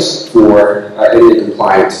second floor ADA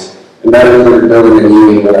compliant, and that included building a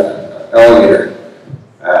new elevator.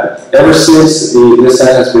 Ever since this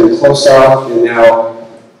site has been closed off, and now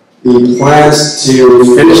the plans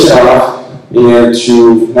to finish it off and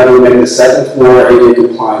to not only make the second floor ADA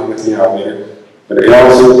compliant with the elevator, but it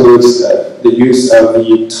also includes the use of the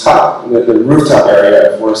rooftop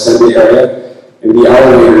area for assembly area, and the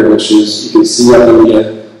elevator, which is, you can see up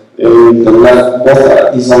in the left,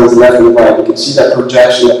 both these lines left and right, you can see that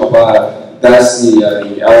projection up above. That's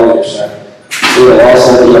the elevator shaft. It will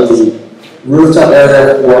also be up the rooftop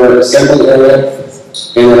area for assembly area,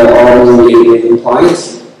 and it'll all be ADA compliant.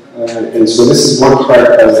 And so this is one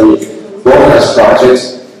part of the boathouse project.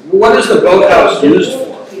 What is the boathouse used for?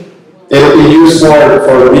 It'll be used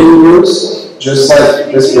for meeting rooms, just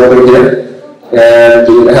like this building here. And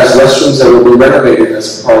it has restrooms that will be renovated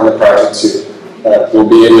as part of the project too. That will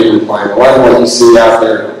be ADA compliant. A lot of what you see out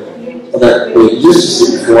there that we used to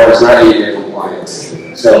see before is not ADA compliant.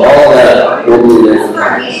 So all of that will be ADA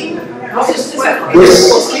compliant. Let's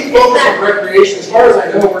keep focused on recreation. As far as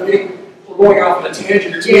I know, we're going off on a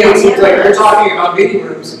tangent. To me, it seems like we're talking about meeting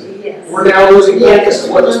rooms. We're now losing focus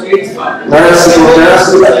on what this meeting's about.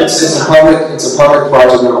 It's a public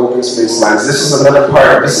project on open space lands. This is another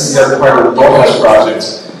part. This is the other part of the boathouse project.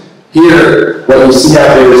 Here, what you see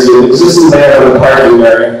out there is the existing layout of the parking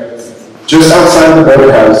area. Just outside of the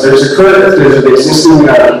boathouse, there's an existing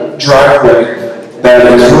driveway that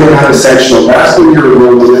is really not essential. That's going to be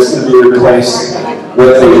removed, and it's going to be replaced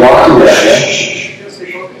with a walking area.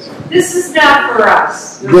 This is not for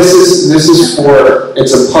us. This is for,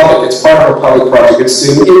 it's part of a public project. It's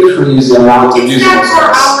to increase the amount of usable It's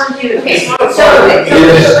not for space. our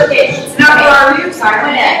use. Okay, It's not for our use, I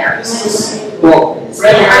would Well,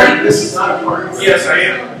 This is not a part. Yes, I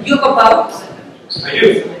am. You have a boat. I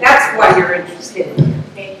do. That's why you're interested.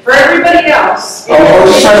 For everybody else. I'll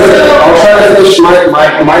try to finish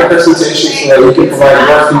my presentation so that we can provide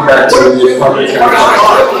more feedback to the public. You're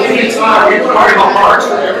talking about parks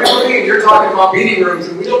for everybody, and you're talking about meeting rooms,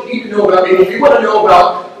 and we don't need to know about meetings. We want to know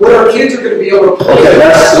about what our kids are going to be able to play. Okay,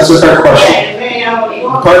 that's a fair question.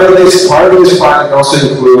 Part of this project also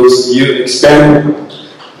includes you expand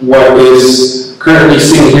what is currently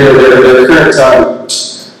seen here. The current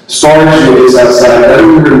storage units outside, that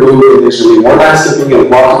will be removed initially. More landscaping and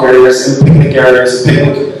walking areas and picnic areas,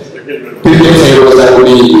 picnic tables that will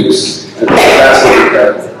be used. And that's what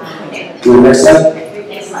we're doing. The next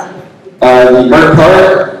slide. The bird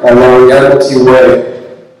park along Admiralty Way,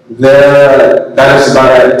 that is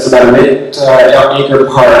about an 8-acre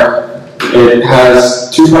park. It has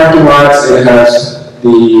 2 parking lots. It has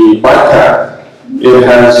the bike path It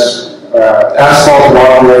has asphalt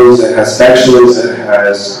walkways, it has benches, it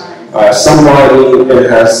has some lighting, it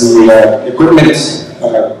has the equipment,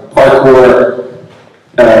 parkour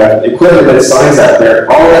equipment that signs out there.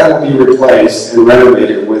 All that will be replaced and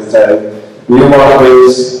renovated with new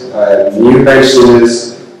walkways, new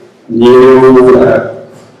benches, new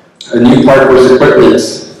parkour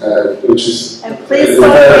equipment, which is... And please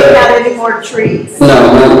don't take out any more trees.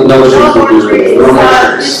 No more trees. No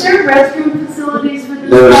more trees. Is there restroom facilities for this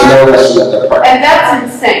There's park? no restroom at that park. And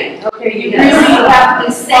that's insane. Okay, you really have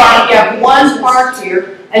this park, you have one park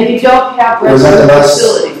here, and you don't have Was that the restroom last?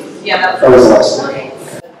 facilities. Yeah, That was the last one.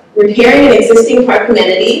 repairing an existing park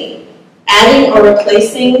amenity, adding or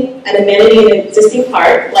replacing an amenity in an existing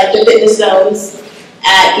park, like the fitness zones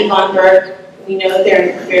at Yvonne Burke. We know that they're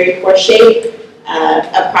in very poor shape.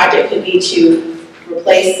 A project could be to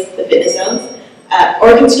replace the fitness zones,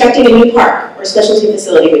 or constructing a new park or specialty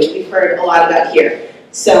facility, which we've heard a lot about here.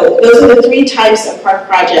 So those are the three types of park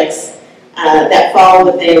projects that fall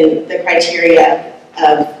within the criteria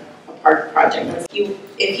of a park project.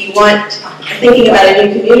 If you want, thinking about a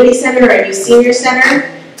new community center or a new senior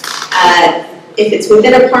center, if it's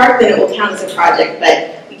within a park, then it will count as a project,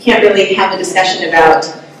 but we can't really have a discussion about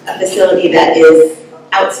a facility that is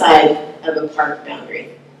outside of a park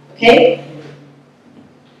boundary, okay?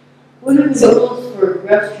 What are the rules for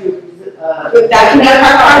restrooms? That can be a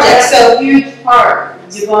park project, so huge park,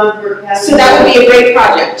 Yvonne Burke has. So that would be a great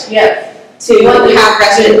project. Yes. To have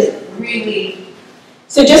restrooms. Really.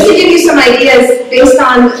 So just to give you some ideas, based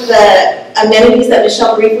on the amenities that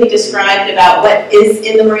Michelle briefly described about what is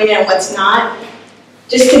in the marina and what's not,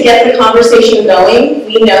 just to get the conversation going,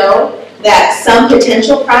 we know that some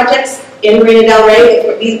potential projects in Marina Del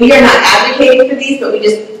Rey, we are not advocating for these, but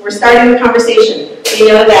we're starting the conversation. We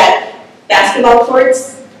know that basketball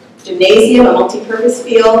courts, gymnasium, a multi-purpose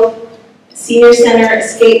field, a senior center, a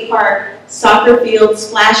skate park, soccer fields,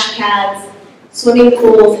 splash pads, swimming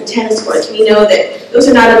pools, and tennis courts. We know that those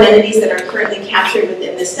are not amenities that are currently captured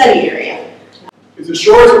within the study area. Is the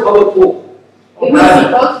Shores a public pool? It was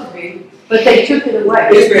supposed to be, but they took it away.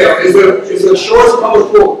 Ismail, is the Shores a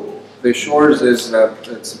public pool? The Shores is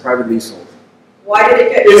it's a private leasehold. Why did it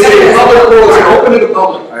get? Is it a public pool? Is it open to the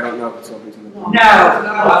public? I don't know if it's open to the public.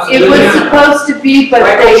 No. It was supposed to be, but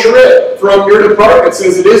Michael Schritt from your department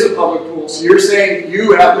says it is a public pool. So you're saying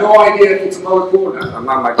you have no idea if it's a public pool or not? I'm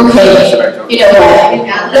not Michael Okay, Schritt. you know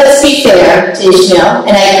what, let's be fair to Ishmael,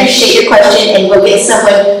 and I appreciate your question, and we'll get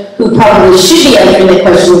someone who probably should be answering the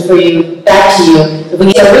question for you, back to you.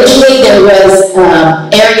 Originally there was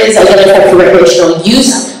areas identified for recreational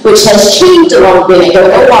use, which has changed a little bit. I don't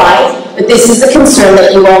know why, but this is the concern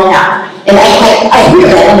that you all have. And I hear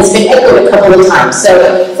that, and it's been echoed a couple of times,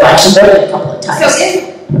 so actually more than a couple of times. So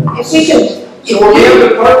if we can... So we have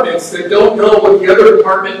departments that don't know what the other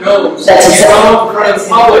department knows. That's exactly. You come in front of the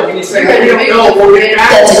public and you say, hey, you don't know, we'll get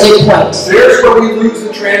back. That's a good point. There's where we lose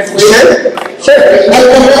the translation. Sure.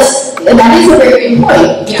 And that is a very good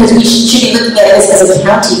point, because we should be looking at this as a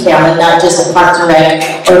county family, not just a park and rec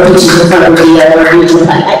or beaches and property or regional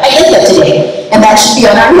plan. I get that today, and that should be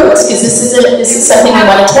on our notes, because this is something we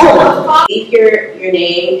want to tell them. Leave your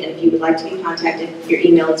name, and if you would like to be contacted, your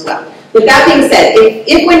email as well. With that being said,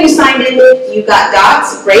 if when you signed in you got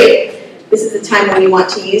dots, great. This is the time when you want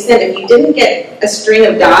to use them. If you didn't get a string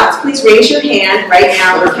of dots, please raise your hand right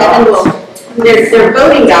now, or Kevin will. They're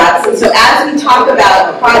voting dots, and so as we talk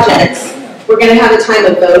about projects, we're going to have a time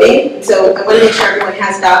of voting. So I want to make sure everyone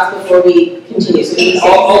has dots before we continue. So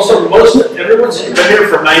also, everyone's been here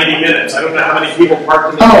for 90 minutes. I don't know how many people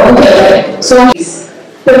parked in the Oh, okay.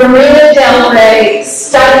 So the Marina Del Rey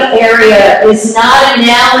study area is not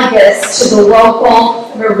analogous to the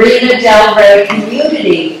local Marina Del Rey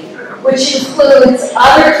community, which includes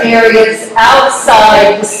other areas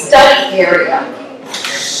outside the study area.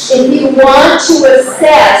 If you want to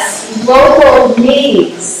assess local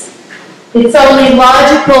needs, it's only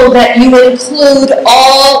logical that you include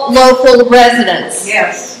all local residents.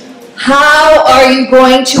 Yes. How are you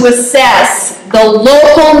going to assess the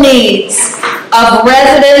local needs of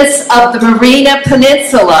residents of the Marina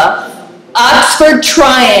Peninsula, Oxford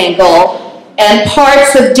Triangle, and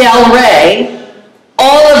parts of Del Rey,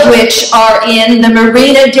 all of which are in the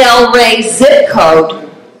Marina Del Rey zip code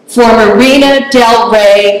for Marina Del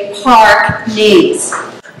Rey Park needs?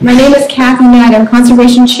 My name is Kathy Knight. I'm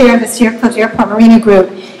Conservation Chair of the Sierra Clubs Airport Marina Group.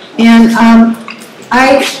 And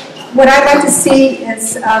what I'd like to see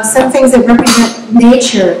is some things that represent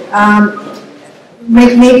nature,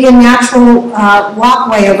 maybe a natural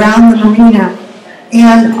walkway around the marina,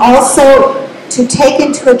 and also to take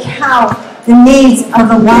into account the needs of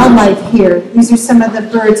the wildlife here. These are some of the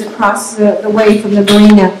birds across the way from the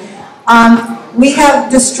marina. We have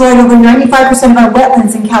destroyed over 95% of our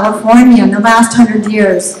wetlands in California in the last 100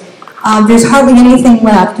 years. There's hardly anything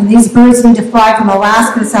left, and these birds need to fly from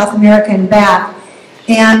Alaska to South America and back.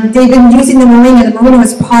 And they've been using the marina. The marina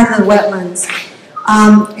was part of the wetlands.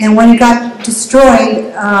 And when it got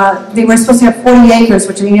destroyed, they were supposed to have 40 acres,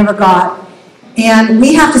 which they never got. And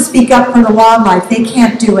we have to speak up for the wildlife. They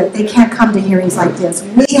can't do it. They can't come to hearings like this.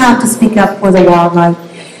 We have to speak up for the wildlife.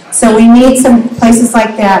 So we need some places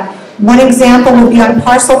like that. One example would be on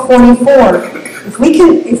parcel 44. If we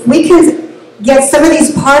can get some of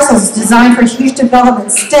these parcels designed for huge development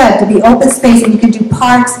instead to be open space, and you can do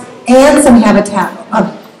parks and some habitat.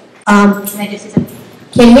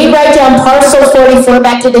 Can we write down parcel 44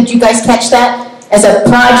 back to, did you guys catch that? As a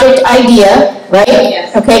project idea, right?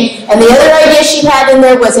 Yes. Okay. And the other idea she had in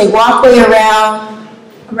there was a walkway around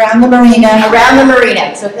the marina. Around the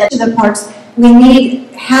marina. So that's to the parks. We need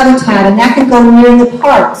habitat, and that can go near the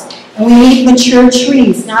parks. And we need mature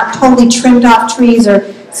trees, not totally trimmed off trees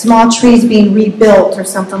or small trees being rebuilt or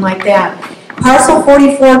something like that. Parcel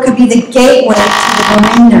 44 could be the gateway to the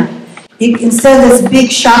marina. Instead of this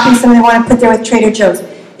big shopping center they want to put there with Trader Joe's,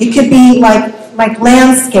 it could be like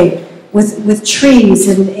landscape with trees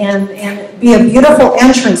and be a beautiful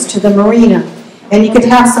entrance to the marina. And you could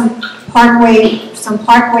have some parkway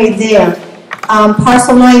there.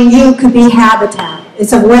 Parcel 9U could be habitat.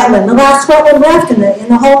 It's a wetland, the last wetland left in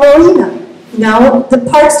the whole marina. You know, the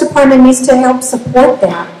Parks Department needs to help support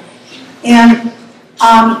that. And,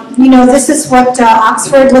 you know, this is what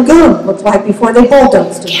Oxford Lagoon looked like before they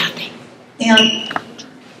bulldozed it. And,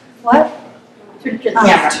 what? Turn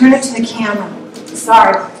it to the camera.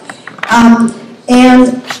 Sorry.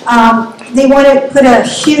 They want to put a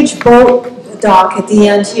huge boat dock at the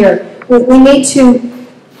end here. We need to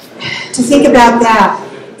think about that.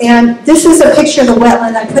 And this is a picture of the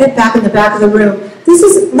wetland. I put it back in the back of the room. This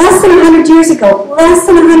is less than 100 years ago. Less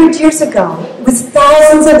than 100 years ago. It was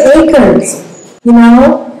thousands of acres, you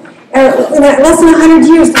know? In less than 100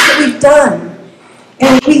 years, look what we've done.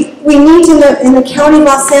 And we need in the county of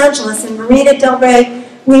Los Angeles, in Marina del Rey,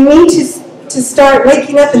 we need to start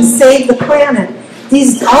waking up and save the planet.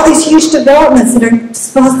 All these huge developments that are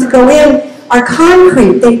supposed to go in are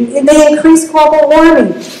concrete. They increase global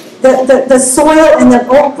warming. The soil and the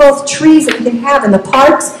old growth trees that we can have in the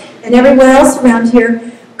parks and everywhere else around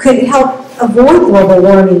here could help avoid global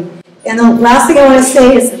warming. And the last thing I want to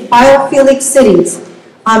say is biophilic cities.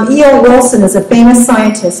 E.O. Wilson is a famous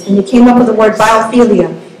scientist, and he came up with the word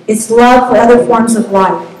biophilia. It's love for other forms of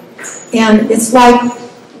life. And it's like,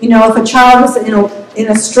 you know, if a child was in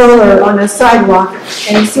a stroller on a sidewalk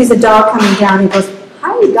and he sees a dog coming down, he goes,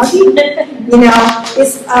 "Hi, doggy." You know,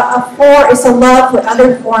 it's a love for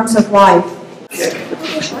other forms of life.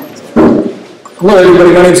 Hello,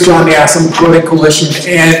 everybody. My name is John Yass. I'm with Growing Coalition,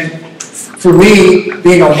 and for me,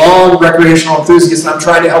 being a long recreational enthusiast, and I'm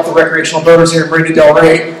trying to help the recreational voters here in Marina del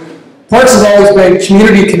Rey, parks have always been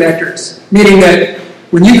community connectors, meaning that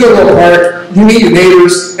when you go to a park, you meet your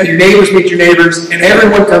neighbors, and your neighbors meet your neighbors, and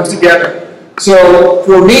everyone comes together. So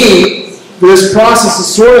for me, this process is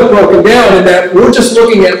sort of broken down in that we're just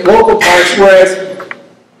looking at local parks, whereas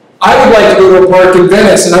I would like to go to a park in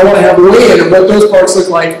Venice, and I want to have a weigh-in of what those parks look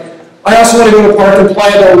like. I also want to go to a park in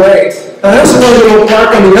Playa del Rey. And I also want to go to a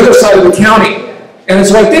park on the other side of the county. And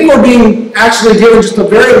so I think we're being actually given just a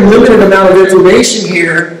very limited amount of information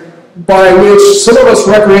here by which some of us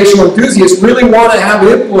recreational enthusiasts really want to have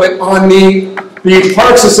input on the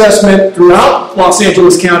parks assessment throughout Los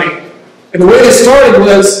Angeles County. And the way this started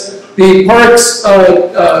was the parks,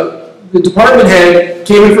 the department head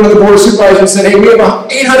came in front of the board of supervisors and said, "Hey, we have an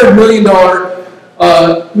 $800 million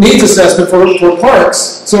needs assessment for parks."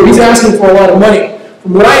 So he's asking for a lot of money.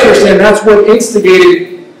 From what I understand, that's what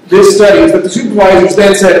instigated this study, is that the supervisors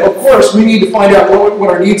then said, of course, we need to find out what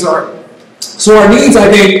our needs are. So our needs, I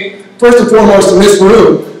think, first and foremost in this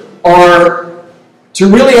room, are to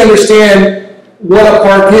really understand what a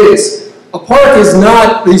park is. A park is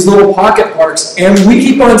not these little pocket parks, and we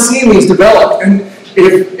keep on seeing these develop. And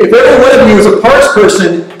if every one of you is a parks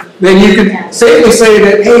person, then you can safely say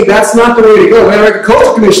that, hey, that's not the way to go. The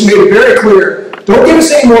Agricultural Commission made it very clear. Don't give us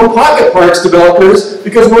any more pocket parks developers,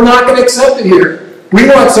 because we're not going to accept it here. We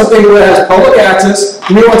want something that has public access,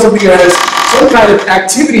 and we want something that has some kind of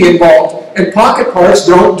activity involved, and pocket parks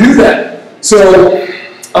don't do that. So,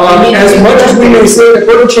 as much as we may say that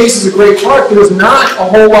Burton Chace is a great park, there's not a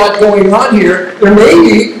whole lot going on here. There may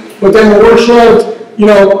be, but then when we're showed, you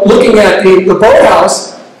know, looking at the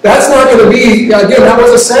boathouse, that's not going to be, again, that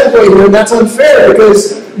was a segue here, and that's unfair,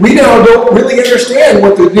 because we now don't really understand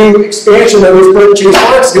what the new expansion of this Burton Chace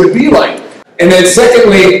Park is going to be like. And then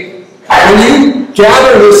secondly, when you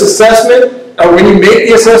gather this assessment, or when you make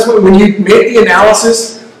the assessment, when you make the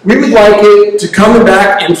analysis, we would like it to come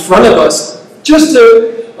back in front of us, just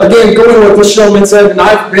to, again, going with what this gentleman said, and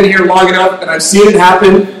I've been here long enough, and I've seen it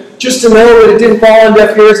happen, just to know that it didn't fall on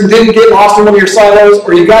deaf ears and didn't get lost in one of your silos,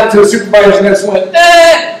 or you got to a supervisor and just went,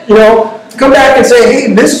 you know, come back and say,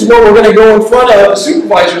 hey, this is what we're going to go in front of the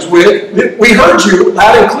supervisors with. We heard you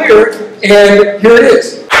loud and clear, and here it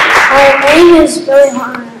is. My name is Burton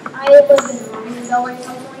Chace. I live in Marina, California.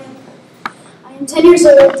 I am 10 years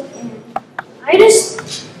old, and I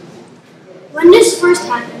just, when this first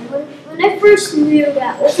happened, when I first knew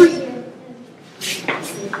that over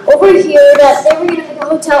here that they were going to make a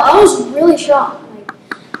hotel, I was really shocked. Like,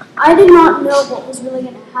 I did not know what was really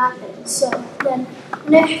going to happen. So then,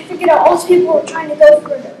 when I figured out all these people were trying to go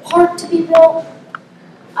for the park to be built,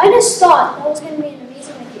 I just thought that was going to be an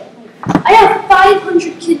amazing idea. Like, I have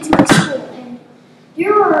 500 kids in my school, and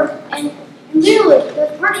literally,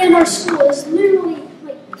 the park in our school is literally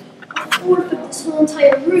like a fourth of this whole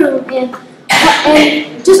entire room, and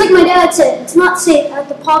just like my dad said, it's not safe at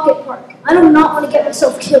the pocket park. I do not want to get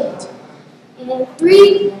myself killed. And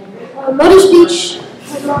 3, Mother's Beach,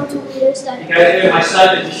 my mom told me this. That you guys know my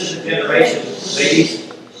son is just a generation. Ladies,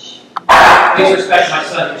 please respect my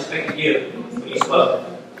son. He respected you when you spoke.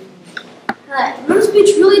 Mother's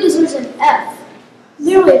Beach really deserves an F.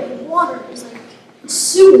 Literally, the water is like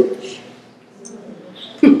sewage.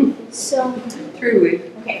 So. Truly.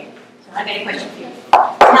 Okay, so I got a question for you.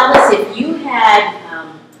 Tell us, if you had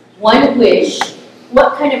one wish,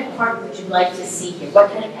 what kind of park would you like to see here?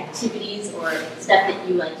 What kind of activities or stuff that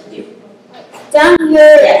you like to do? Down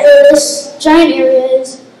here, where this giant area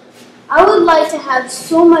is, I would like to have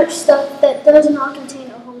so much stuff that does not contain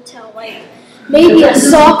a hotel, like maybe a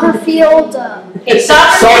soccer field. Okay,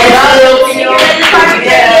 soccer field.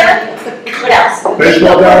 What else? Maybe a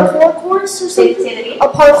parkour course or something. A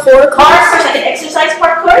parkour course. Like an exercise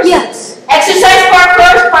park course? Yes. Exercise park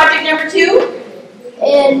course, project number 2.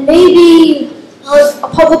 And maybe a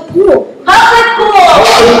public pool. Public pool!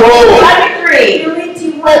 Project 3. Do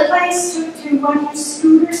you want a place to run your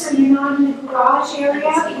scooter so you're not in the garage area?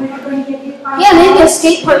 We're not going to get hit by maybe a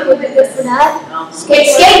skate park would be good for that.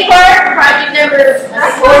 Skate park, project number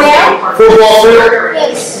 4 now. Football field.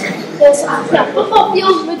 Yes. Yeah, football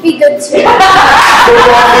field would be good too.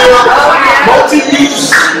 Football field. Multi-use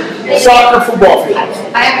soccer football field.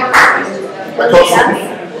 I have a question.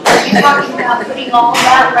 Are you talking about putting all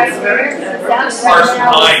that right there? That's right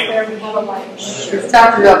now where we have a light.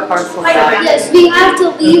 Talking about parcel nine. Yes, we have to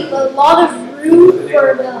leave a lot of room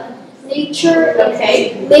for the nature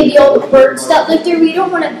and maybe all the birds that live there. We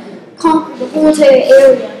don't want to conquer the whole entire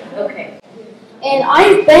area. Okay. And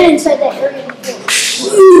I've been inside that area before.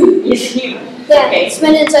 It's huge. Yeah, it's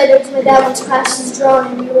been inside there because my dad once crashed his drone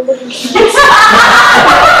and we were looking at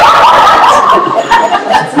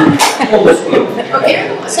Okay.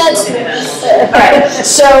 Sad story. All right.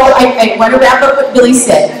 So I want to wrap up what Billy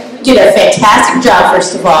said. You did a fantastic job,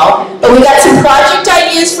 first of all. But we got some project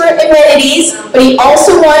ideas for amenities. But he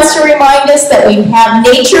also wants to remind us that we have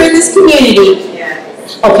nature in this community.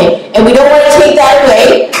 Okay. And we don't want to take that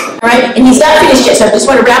away. All right. And he's not finished yet. So I just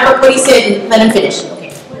want to wrap up what he said and let him finish. Okay.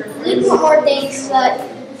 The little more things is that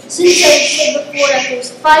since I said before that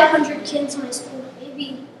there's 500 kids in my school,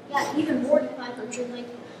 maybe even more than 500, like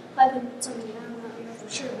 500 something. I don't know for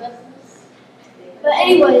sure, but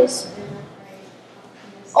anyways,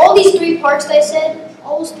 all these 3 parks that I said,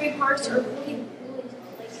 all those 3 parks are really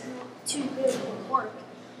like not too good of a park.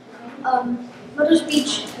 Mother's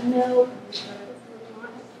Beach, no.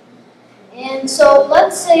 And so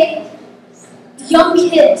let's say young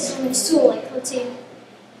kids in school, like let's say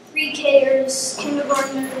 3Kers,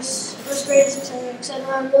 kindergartners, first graders,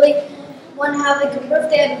 etc., really want to have like a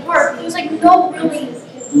birthday at the park. There's like no really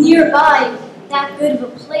nearby that good of a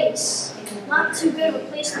place. Not too good of a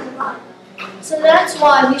place nearby. So that's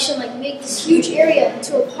why we should like make this huge area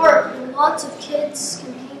into a park where lots of kids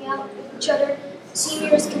can hang out with each other.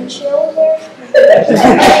 Seniors can chill there.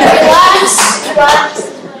 Relax,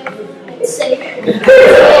 it's safe.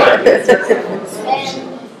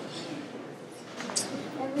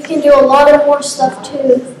 And we can do a lot of more stuff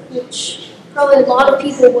too, which probably a lot of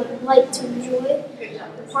people would like to enjoy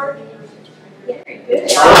the park. Yeah.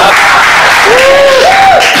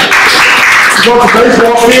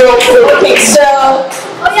 Okay, so.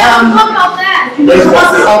 Oh yeah, we'll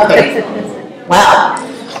talk about that. Okay. Wow.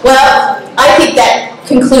 Well, I think that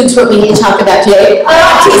concludes what we need to talk about today.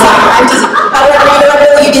 I'm teasing.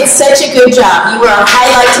 However, you did such a good job. You were a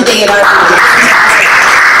highlight today in our meeting.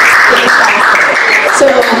 So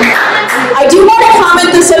I do want to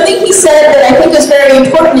comment on something he said that I think is very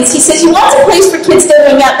important. Is he says he wants a place for kids to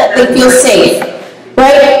hang out that they feel safe,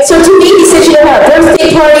 right? So to me, he says you have a birthday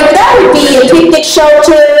party, but that would be a picnic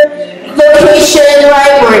shelter location,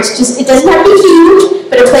 right? Where it's just, it doesn't have to be huge,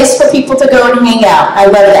 but a place for people to go and hang out. I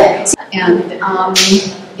love that. And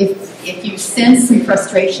if you sense some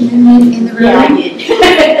frustration in the room, yeah, I did.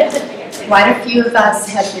 Quite a few of us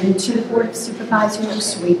have been to the Board of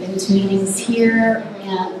Supervisors. We've been to meetings here,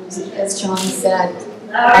 and as John said,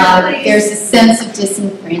 there's a sense of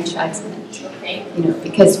disenfranchisement, you know,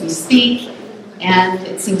 because we speak, and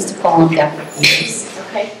it seems to fall on deaf ears.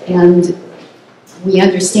 Okay. And we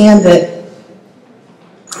understand that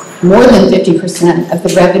more than 50% of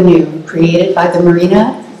the revenue created by the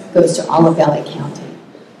marina goes to all of LA County.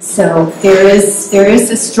 So there is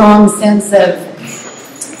a strong sense of,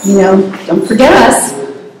 you know, don't forget us,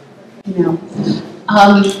 you know.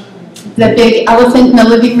 The big elephant in the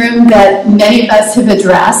living room that many of us have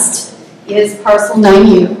addressed is Parcel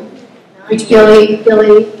 9U, which Billy,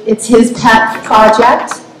 it's his pet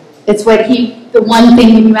project. It's what the one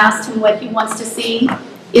thing when you asked him what he wants to see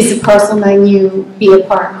is the Parcel 9U be a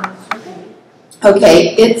park.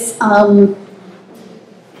 Okay, it's,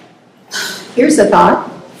 here's a thought.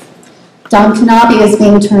 Don Knabe is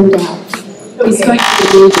being turned down. He's going to be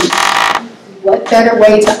leaving. What better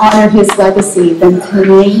way to honor his legacy than to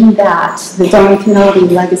name that the Don Knabe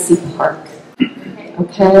Legacy Park?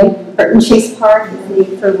 Okay? Burton Chace Park is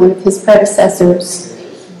named for one of his predecessors,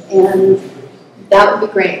 and that would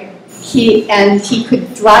be great. He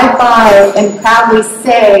could drive by and proudly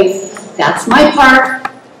say, that's my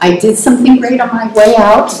park, I did something great on my way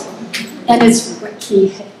out, and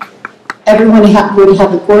everyone would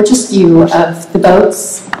have a gorgeous view of the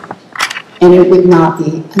boats, and it would not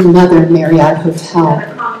be another Marriott hotel.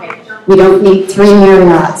 We don't need 3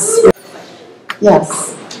 Marriotts.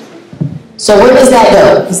 Yes. So where does that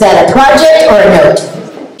go? Is that a project or a note?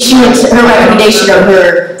 Her recommendation or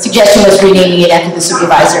her suggestion was renaming it after the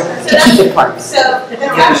supervisor to keep it park. So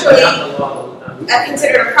that's actually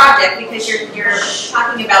considered a project because you're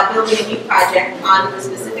talking about building a new project on the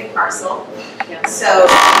specific parcel. So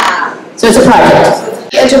it's a project. At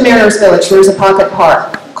the edge of Mariners Village, there's a pocket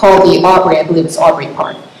park called the Aubrey, I believe it's Aubrey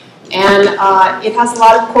Park. And it has a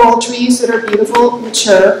lot of coral trees that are beautiful,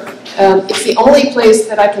 mature. It's the only place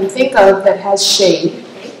that I can think of that has shade.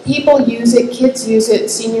 People use it, kids use it,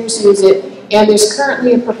 seniors use it, and there's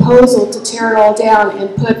currently a proposal to tear it all down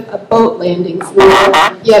and put a boat landing for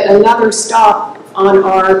yet another stop on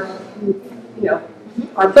our,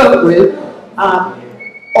 our boat route.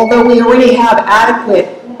 Although we already have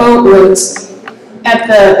adequate boat routes at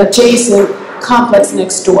the adjacent complex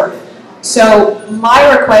next door. So my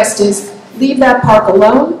request is leave that park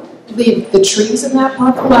alone, leave the trees in that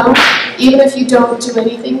park alone, even if you don't do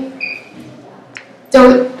anything.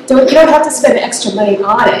 You don't have to spend extra money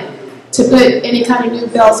on it to put any kind of new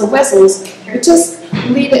bells and whistles, but just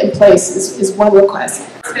leave it in place is one request.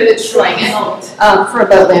 Destroying it. For a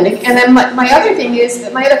boat landing. And then my other thing is,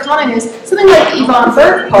 my other comment is, something like the Yvonne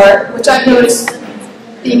Burke Park, which I've noticed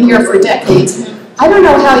being here for decades, I don't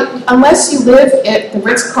know how, unless you live at the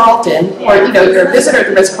Ritz-Carlton, or you're a visitor at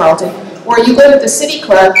the Ritz-Carlton, or you live at the City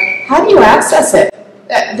Club, how do you access it?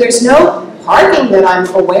 There's no parking that I'm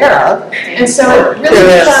aware of, and so it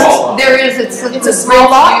really becomes, it's a small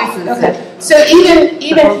lot. Okay. So even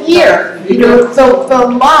here,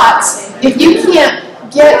 the lots, if you can't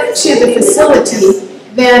get to the facility,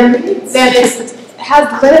 then it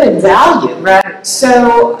has limited value. Right.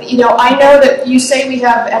 So, I know that you say we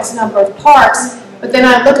have X number of parks, but then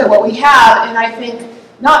I look at what we have and I think,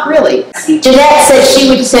 not really. Jeanette said she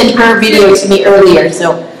would send her video to me earlier,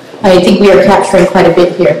 so I think we are capturing quite a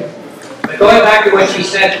bit here. But going back to what she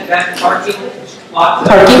said, that parking lot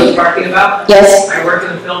that I was talking about, yes. I work in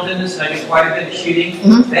the film business and I do quite a bit of shooting.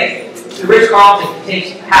 The Ritz-Carlton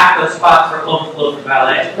takes half those spots for overflow for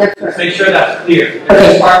ballet. Let's make sure that's clear.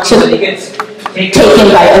 Okay, parking so that gets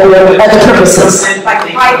taken by other purposes.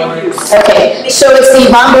 Okay, so it's the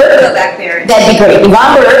Yvonne Burke. That'd be great.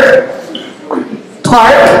 Yvonne Burke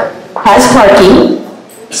Park has parking,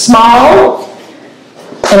 small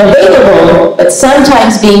and available, but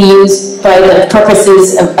sometimes being used by the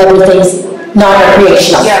purposes of other things,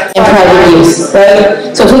 non-recreational and private use,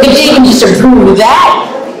 right? So if we could even just improve that,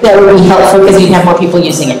 that would be helpful because you'd have more people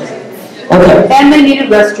using it. Okay. And they need a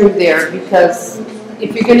restroom there because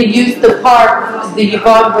if you're going to use the park, the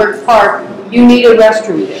Yvonne Burke Park, you need a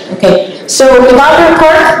restroom there. Okay. So Yvonne Burke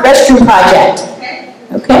Park restroom project.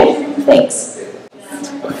 Okay. Thanks.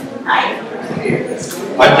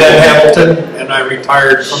 I'm Dan Hamilton, and I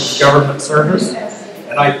retired from government service.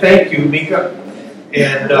 And I thank you, Mika,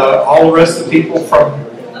 and all the rest of the people from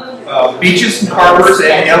Beaches and Harbors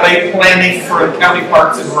and LA Planning for County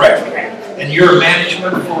Parks and Rec. And your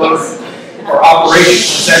management for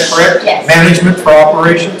operations, is that correct? Yes. Management for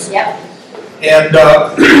operations? Yep. And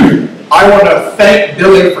I want to thank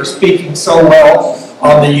Billy for speaking so well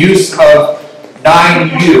on the use of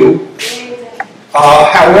 9U.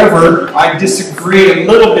 However, I disagree a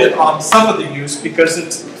little bit on some of the use because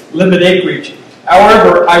it's limited acreage.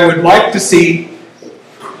 However, I would like to see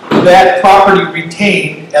that property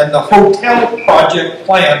retained and the hotel project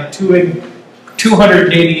plan to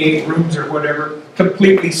 288 rooms or whatever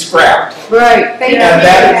completely scrapped. Right. Thank you. And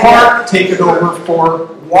that park taken over for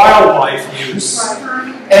wildlife use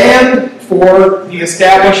and for the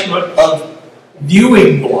establishment of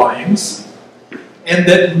viewing blinds, and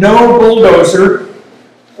that no bulldozer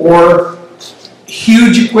or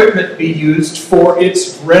huge equipment be used for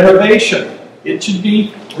its renovation. It should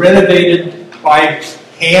be renovated by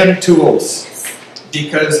hand tools,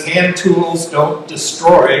 because hand tools don't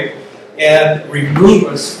destroy and remove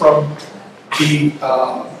us from the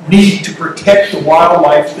need to protect the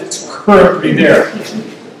wildlife that's currently there.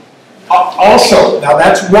 Also, now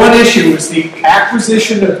that's one issue, is the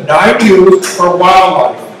acquisition of 9U for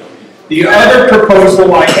wildlife. The other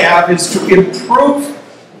proposal I have is to improve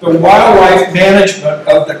the wildlife management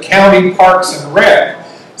of the county parks and rec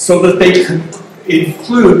so that they can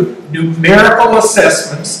include numerical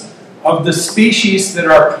assessments of the species that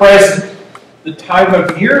are present, the time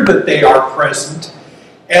of year that they are present,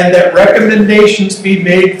 and that recommendations be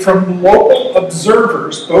made from local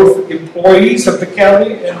observers, both employees of the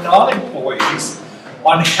county and non-employees,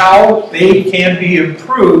 on how they can be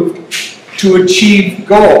improved to achieve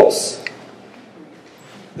goals.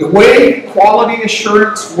 The way quality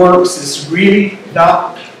assurance works is really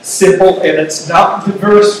not simple, and it's not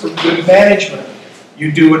diverse from good management.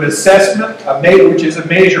 You do an assessment, which is a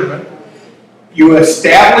measurement. You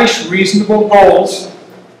establish reasonable goals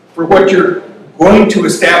for what you're going to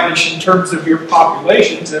establish in terms of your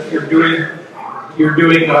populations. If you're doing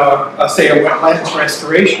say a wetlands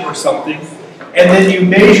restoration or something, and then you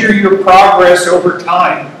measure your progress over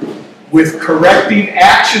time with corrective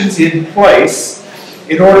actions in place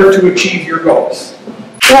in order to achieve your goals.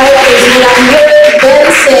 Right, what I'm hearing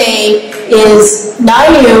Ben say is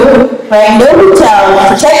 9U, right, no hotel,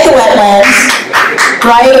 protect the wetlands,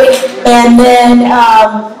 right, and then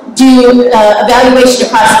do evaluation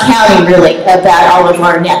across the county, really, about all of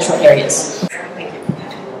our natural areas.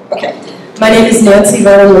 Okay. My name is Nancy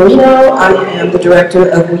Marino. I am the director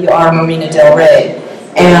of We Are Marina Del Rey.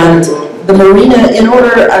 And the Marina, in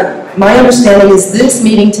order, my understanding is this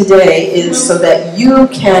meeting today is so that you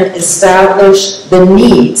can establish the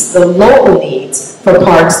needs, the local needs for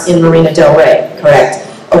parks in Marina Del Rey, correct?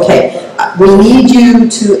 Okay. We need you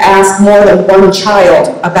to ask more than one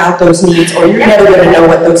child about those needs, or you're never going to know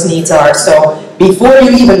what those needs are. So before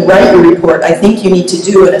you even write your report, I think you need to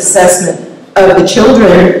do an assessment of the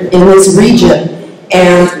children in this region,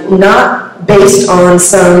 and not based on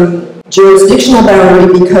some jurisdictional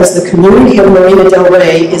boundary, because the community of Marina Del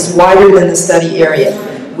Rey is wider than the study area.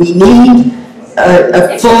 We need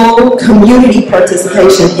a full community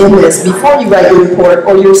participation in this before you write your report,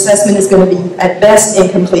 or your assessment is going to be at best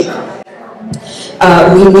incomplete.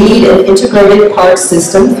 We need an integrated park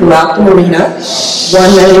system throughout the marina,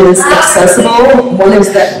 one that is accessible,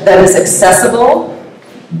 that is accessible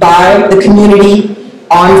by the community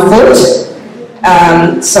on foot,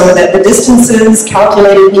 so that the distances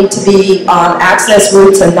calculated need to be on access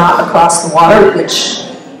routes and not across the water, which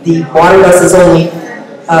the water bus is only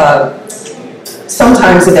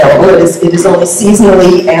sometimes available. It is only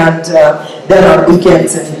seasonally, and then on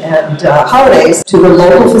weekends and holidays. To the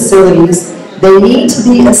local facilities, they need to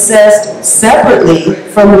be assessed separately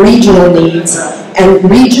from regional needs, and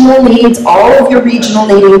regional needs, all of your regional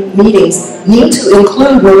meetings need to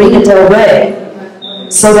include Marina Del Rey,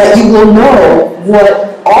 so that you will know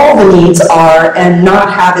what all the needs are and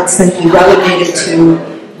not have it simply relegated to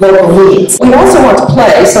local needs. We also want to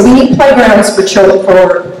play, so we need playgrounds for children,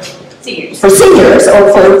 for seniors,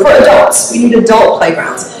 or for adults. We need adult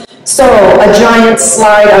playgrounds. So a giant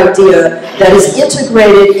slide idea that is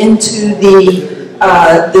integrated into the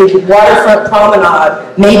waterfront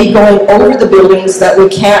promenade, maybe going over the buildings that we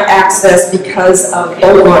can't access because of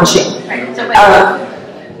boat launching.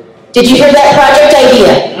 Did you hear that project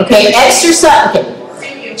idea? Okay, exercise.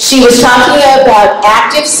 Okay. She was talking about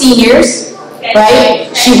active seniors, right?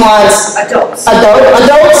 She wants adults,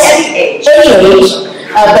 any age,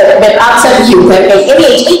 but outside of youth. Okay, any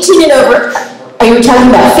age, 18 and over. Are you talking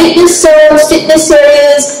about fitness zones, fitness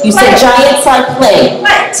areas? You said giant size play.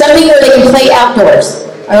 Something where they can play outdoors.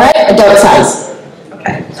 All right? Adult size.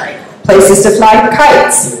 Okay. Places to fly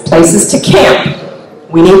kites, places to camp.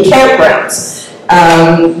 We need campgrounds.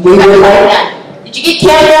 We would like. Did you get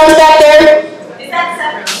campgrounds back there? Is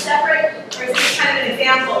that separate, or is this kind of an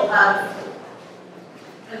example of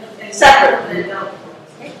separate?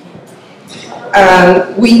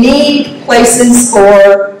 We need places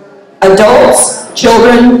for adults,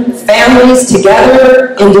 children, families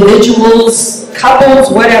together, individuals, couples,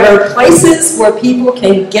 whatever, places where people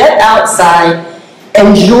can get outside,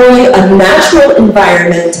 enjoy a natural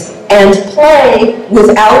environment, and play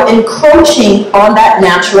without encroaching on that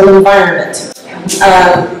natural environment.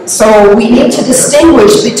 So we need to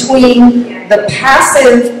distinguish between the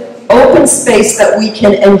passive open space that we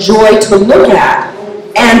can enjoy to look at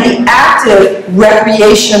and the active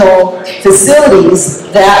recreational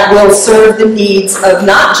facilities that will serve the needs of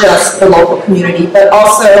not just the local community, but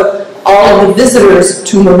also all of the visitors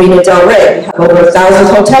to Marina Del Rey. We have over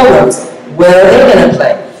 1,000 hotel rooms. Where are they going to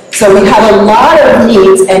play? So we have a lot of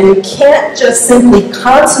needs, and you can't just simply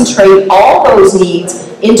concentrate all those needs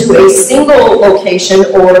into a single location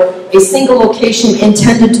or a single location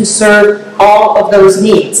intended to serve all of those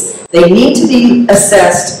needs. They need to be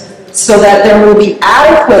assessed so that there will be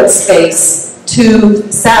adequate space to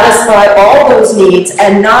satisfy all those needs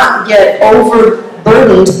and not get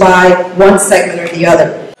overburdened by one segment or the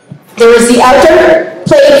other. There is the outdoor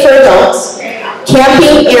play for adults,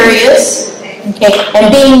 camping areas, okay, and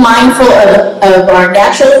being mindful of our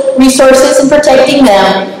natural resources and protecting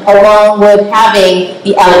them, along with having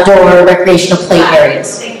the outdoor recreational play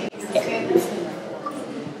areas.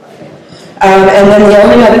 And then the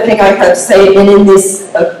only other thing I have to say, and in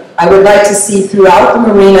this, I would like to see throughout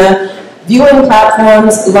the marina viewing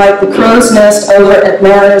platforms like the Crow's Nest over at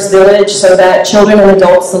Mariners Village so that children and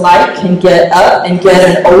adults alike can get up and get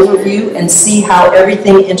an overview and see how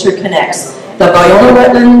everything interconnects. The Bayona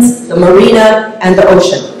wetlands, the marina, and the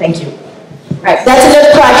ocean. Thank you. All right, that's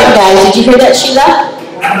another project, guys. Did you hear that, Sheila?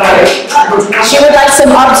 She would like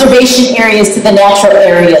some observation areas to the natural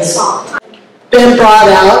areas. Been brought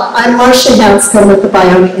out. I'm Marcia Hanscom with the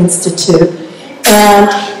Bayona Institute, and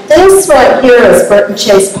this right here is Burton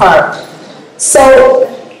Chace Park. So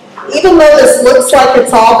even though this looks like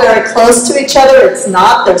it's all very close to each other, it's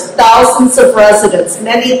not. There's thousands of residents,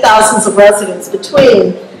 many thousands of residents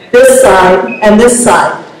between this side and this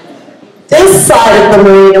side. This side of the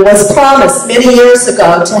marina was promised many years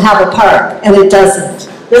ago to have a park, and it doesn't.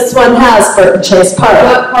 This one has Burton Chace Park.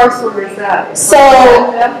 What parcel is that? So,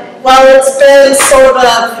 well, it's been sort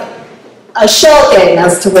of a shell game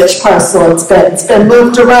as to which parcel it's been. It's been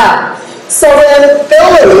moved around. So then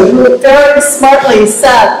Billy, who very smartly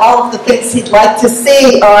said all of the things he'd like to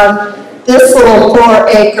see on this little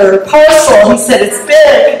 4-acre parcel, he said it's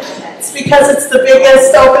big. It's because it's the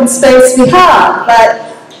biggest open space we have,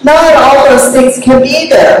 but not all those things can be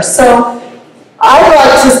there. So I'd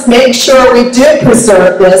like to make sure we do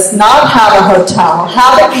preserve this, not have a hotel,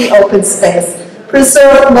 have it be open space,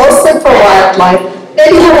 preserve mostly for wildlife,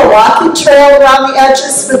 maybe have a walking trail around the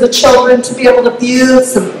edges for the children to be able to view,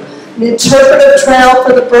 an interpretive trail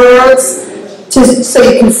for the birds, so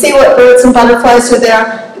you can see what birds and butterflies are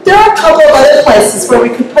there. But there are a couple of other places where we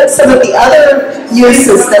could put some of the other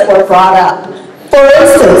uses that were brought up. For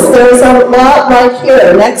instance, there's a lot right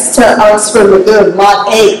here next to Oxford Lagoon, Lot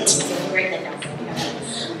 8.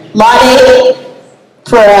 Lot 8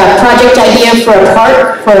 for a project idea for a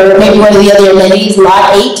park, for maybe one of the other amenities,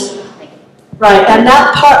 Lot 8. Right, and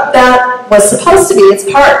that was supposed to be its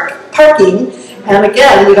parking. And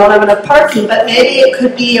again, we don't have enough parking, but maybe it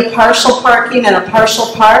could be a partial parking and a partial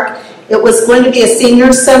park. It was going to be a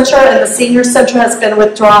senior center, and the senior center has been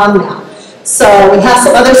withdrawn now. So we have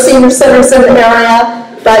some other senior centers in the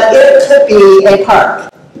area, but it could be a park.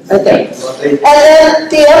 Okay. And then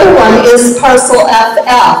the other one is parcel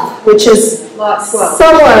FF, which is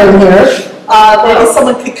somewhere in here. Maybe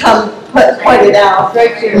someone could come point it out.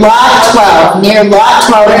 Lot 12, near Lot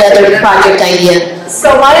 12, another project idea.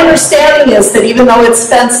 So my understanding is that even though it's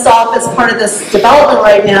fenced off as part of this development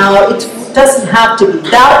right now, it doesn't have to be.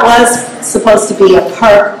 That was supposed to be a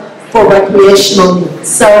park for recreational needs.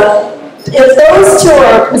 So if those two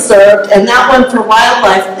are preserved and that one for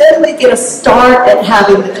wildlife, then we get a start at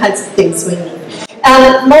having the kinds of things we need.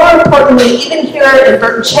 And more importantly, even here in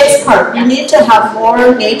Burton Chace Park, we need to have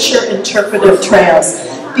more nature interpretive trails,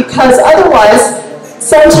 because otherwise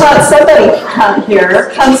sometimes somebody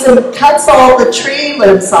here comes and cuts all the tree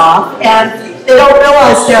limbs off, and they don't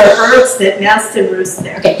realize there are birds that nest and roost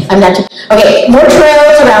there. Okay, I'm not. Okay, more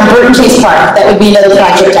trails around Burton Chace Park, that would be another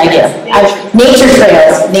project idea. Nature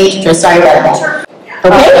trails, sorry about that.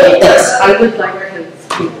 Okay, thanks. I would like to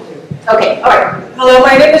speak to. Okay, all right. Hello,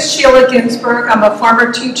 my name is Sheila Ginsburg. I'm a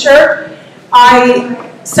former teacher. I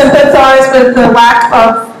sympathize with the lack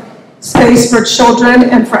of space for children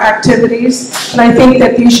and for activities, and I think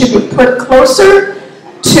that these should be put closer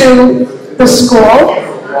to the school.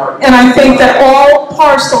 And I think that all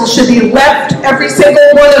parcels should be left, every single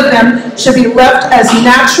one of them should be left as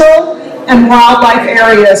natural and wildlife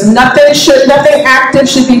areas. Nothing active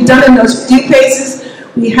should be done in those few spaces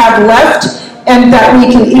we have left, and that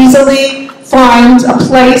we can easily find a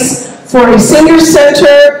place for a senior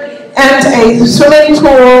center and a swimming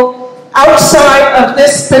pool outside of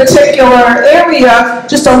this particular area,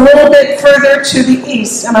 just a little bit further to the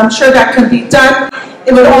east, and I'm sure that can be done.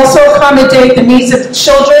 It would also accommodate the needs of the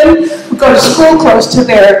children who go to school close to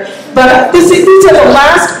there. But these are the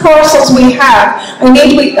last parcels we have.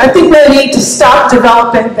 I think we need to stop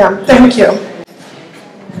developing them. Thank you.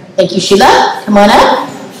 Thank you, Sheila. Come on up.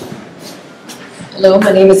 Hello,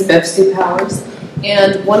 my name is Bev Sue Powers,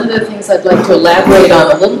 and one of the things I'd like to elaborate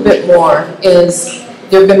on a little bit more is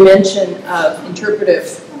there have been mention of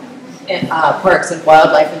interpretive parks and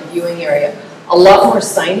wildlife and viewing area. A lot more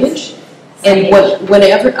signage and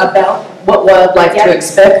whenever about what wildlife to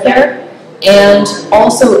expect there, and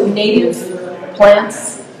also native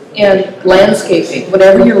plants and landscaping.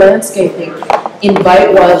 Whatever you're landscaping,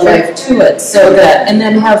 invite wildlife to it, so that, and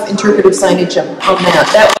then have interpretive signage on that.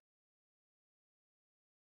 That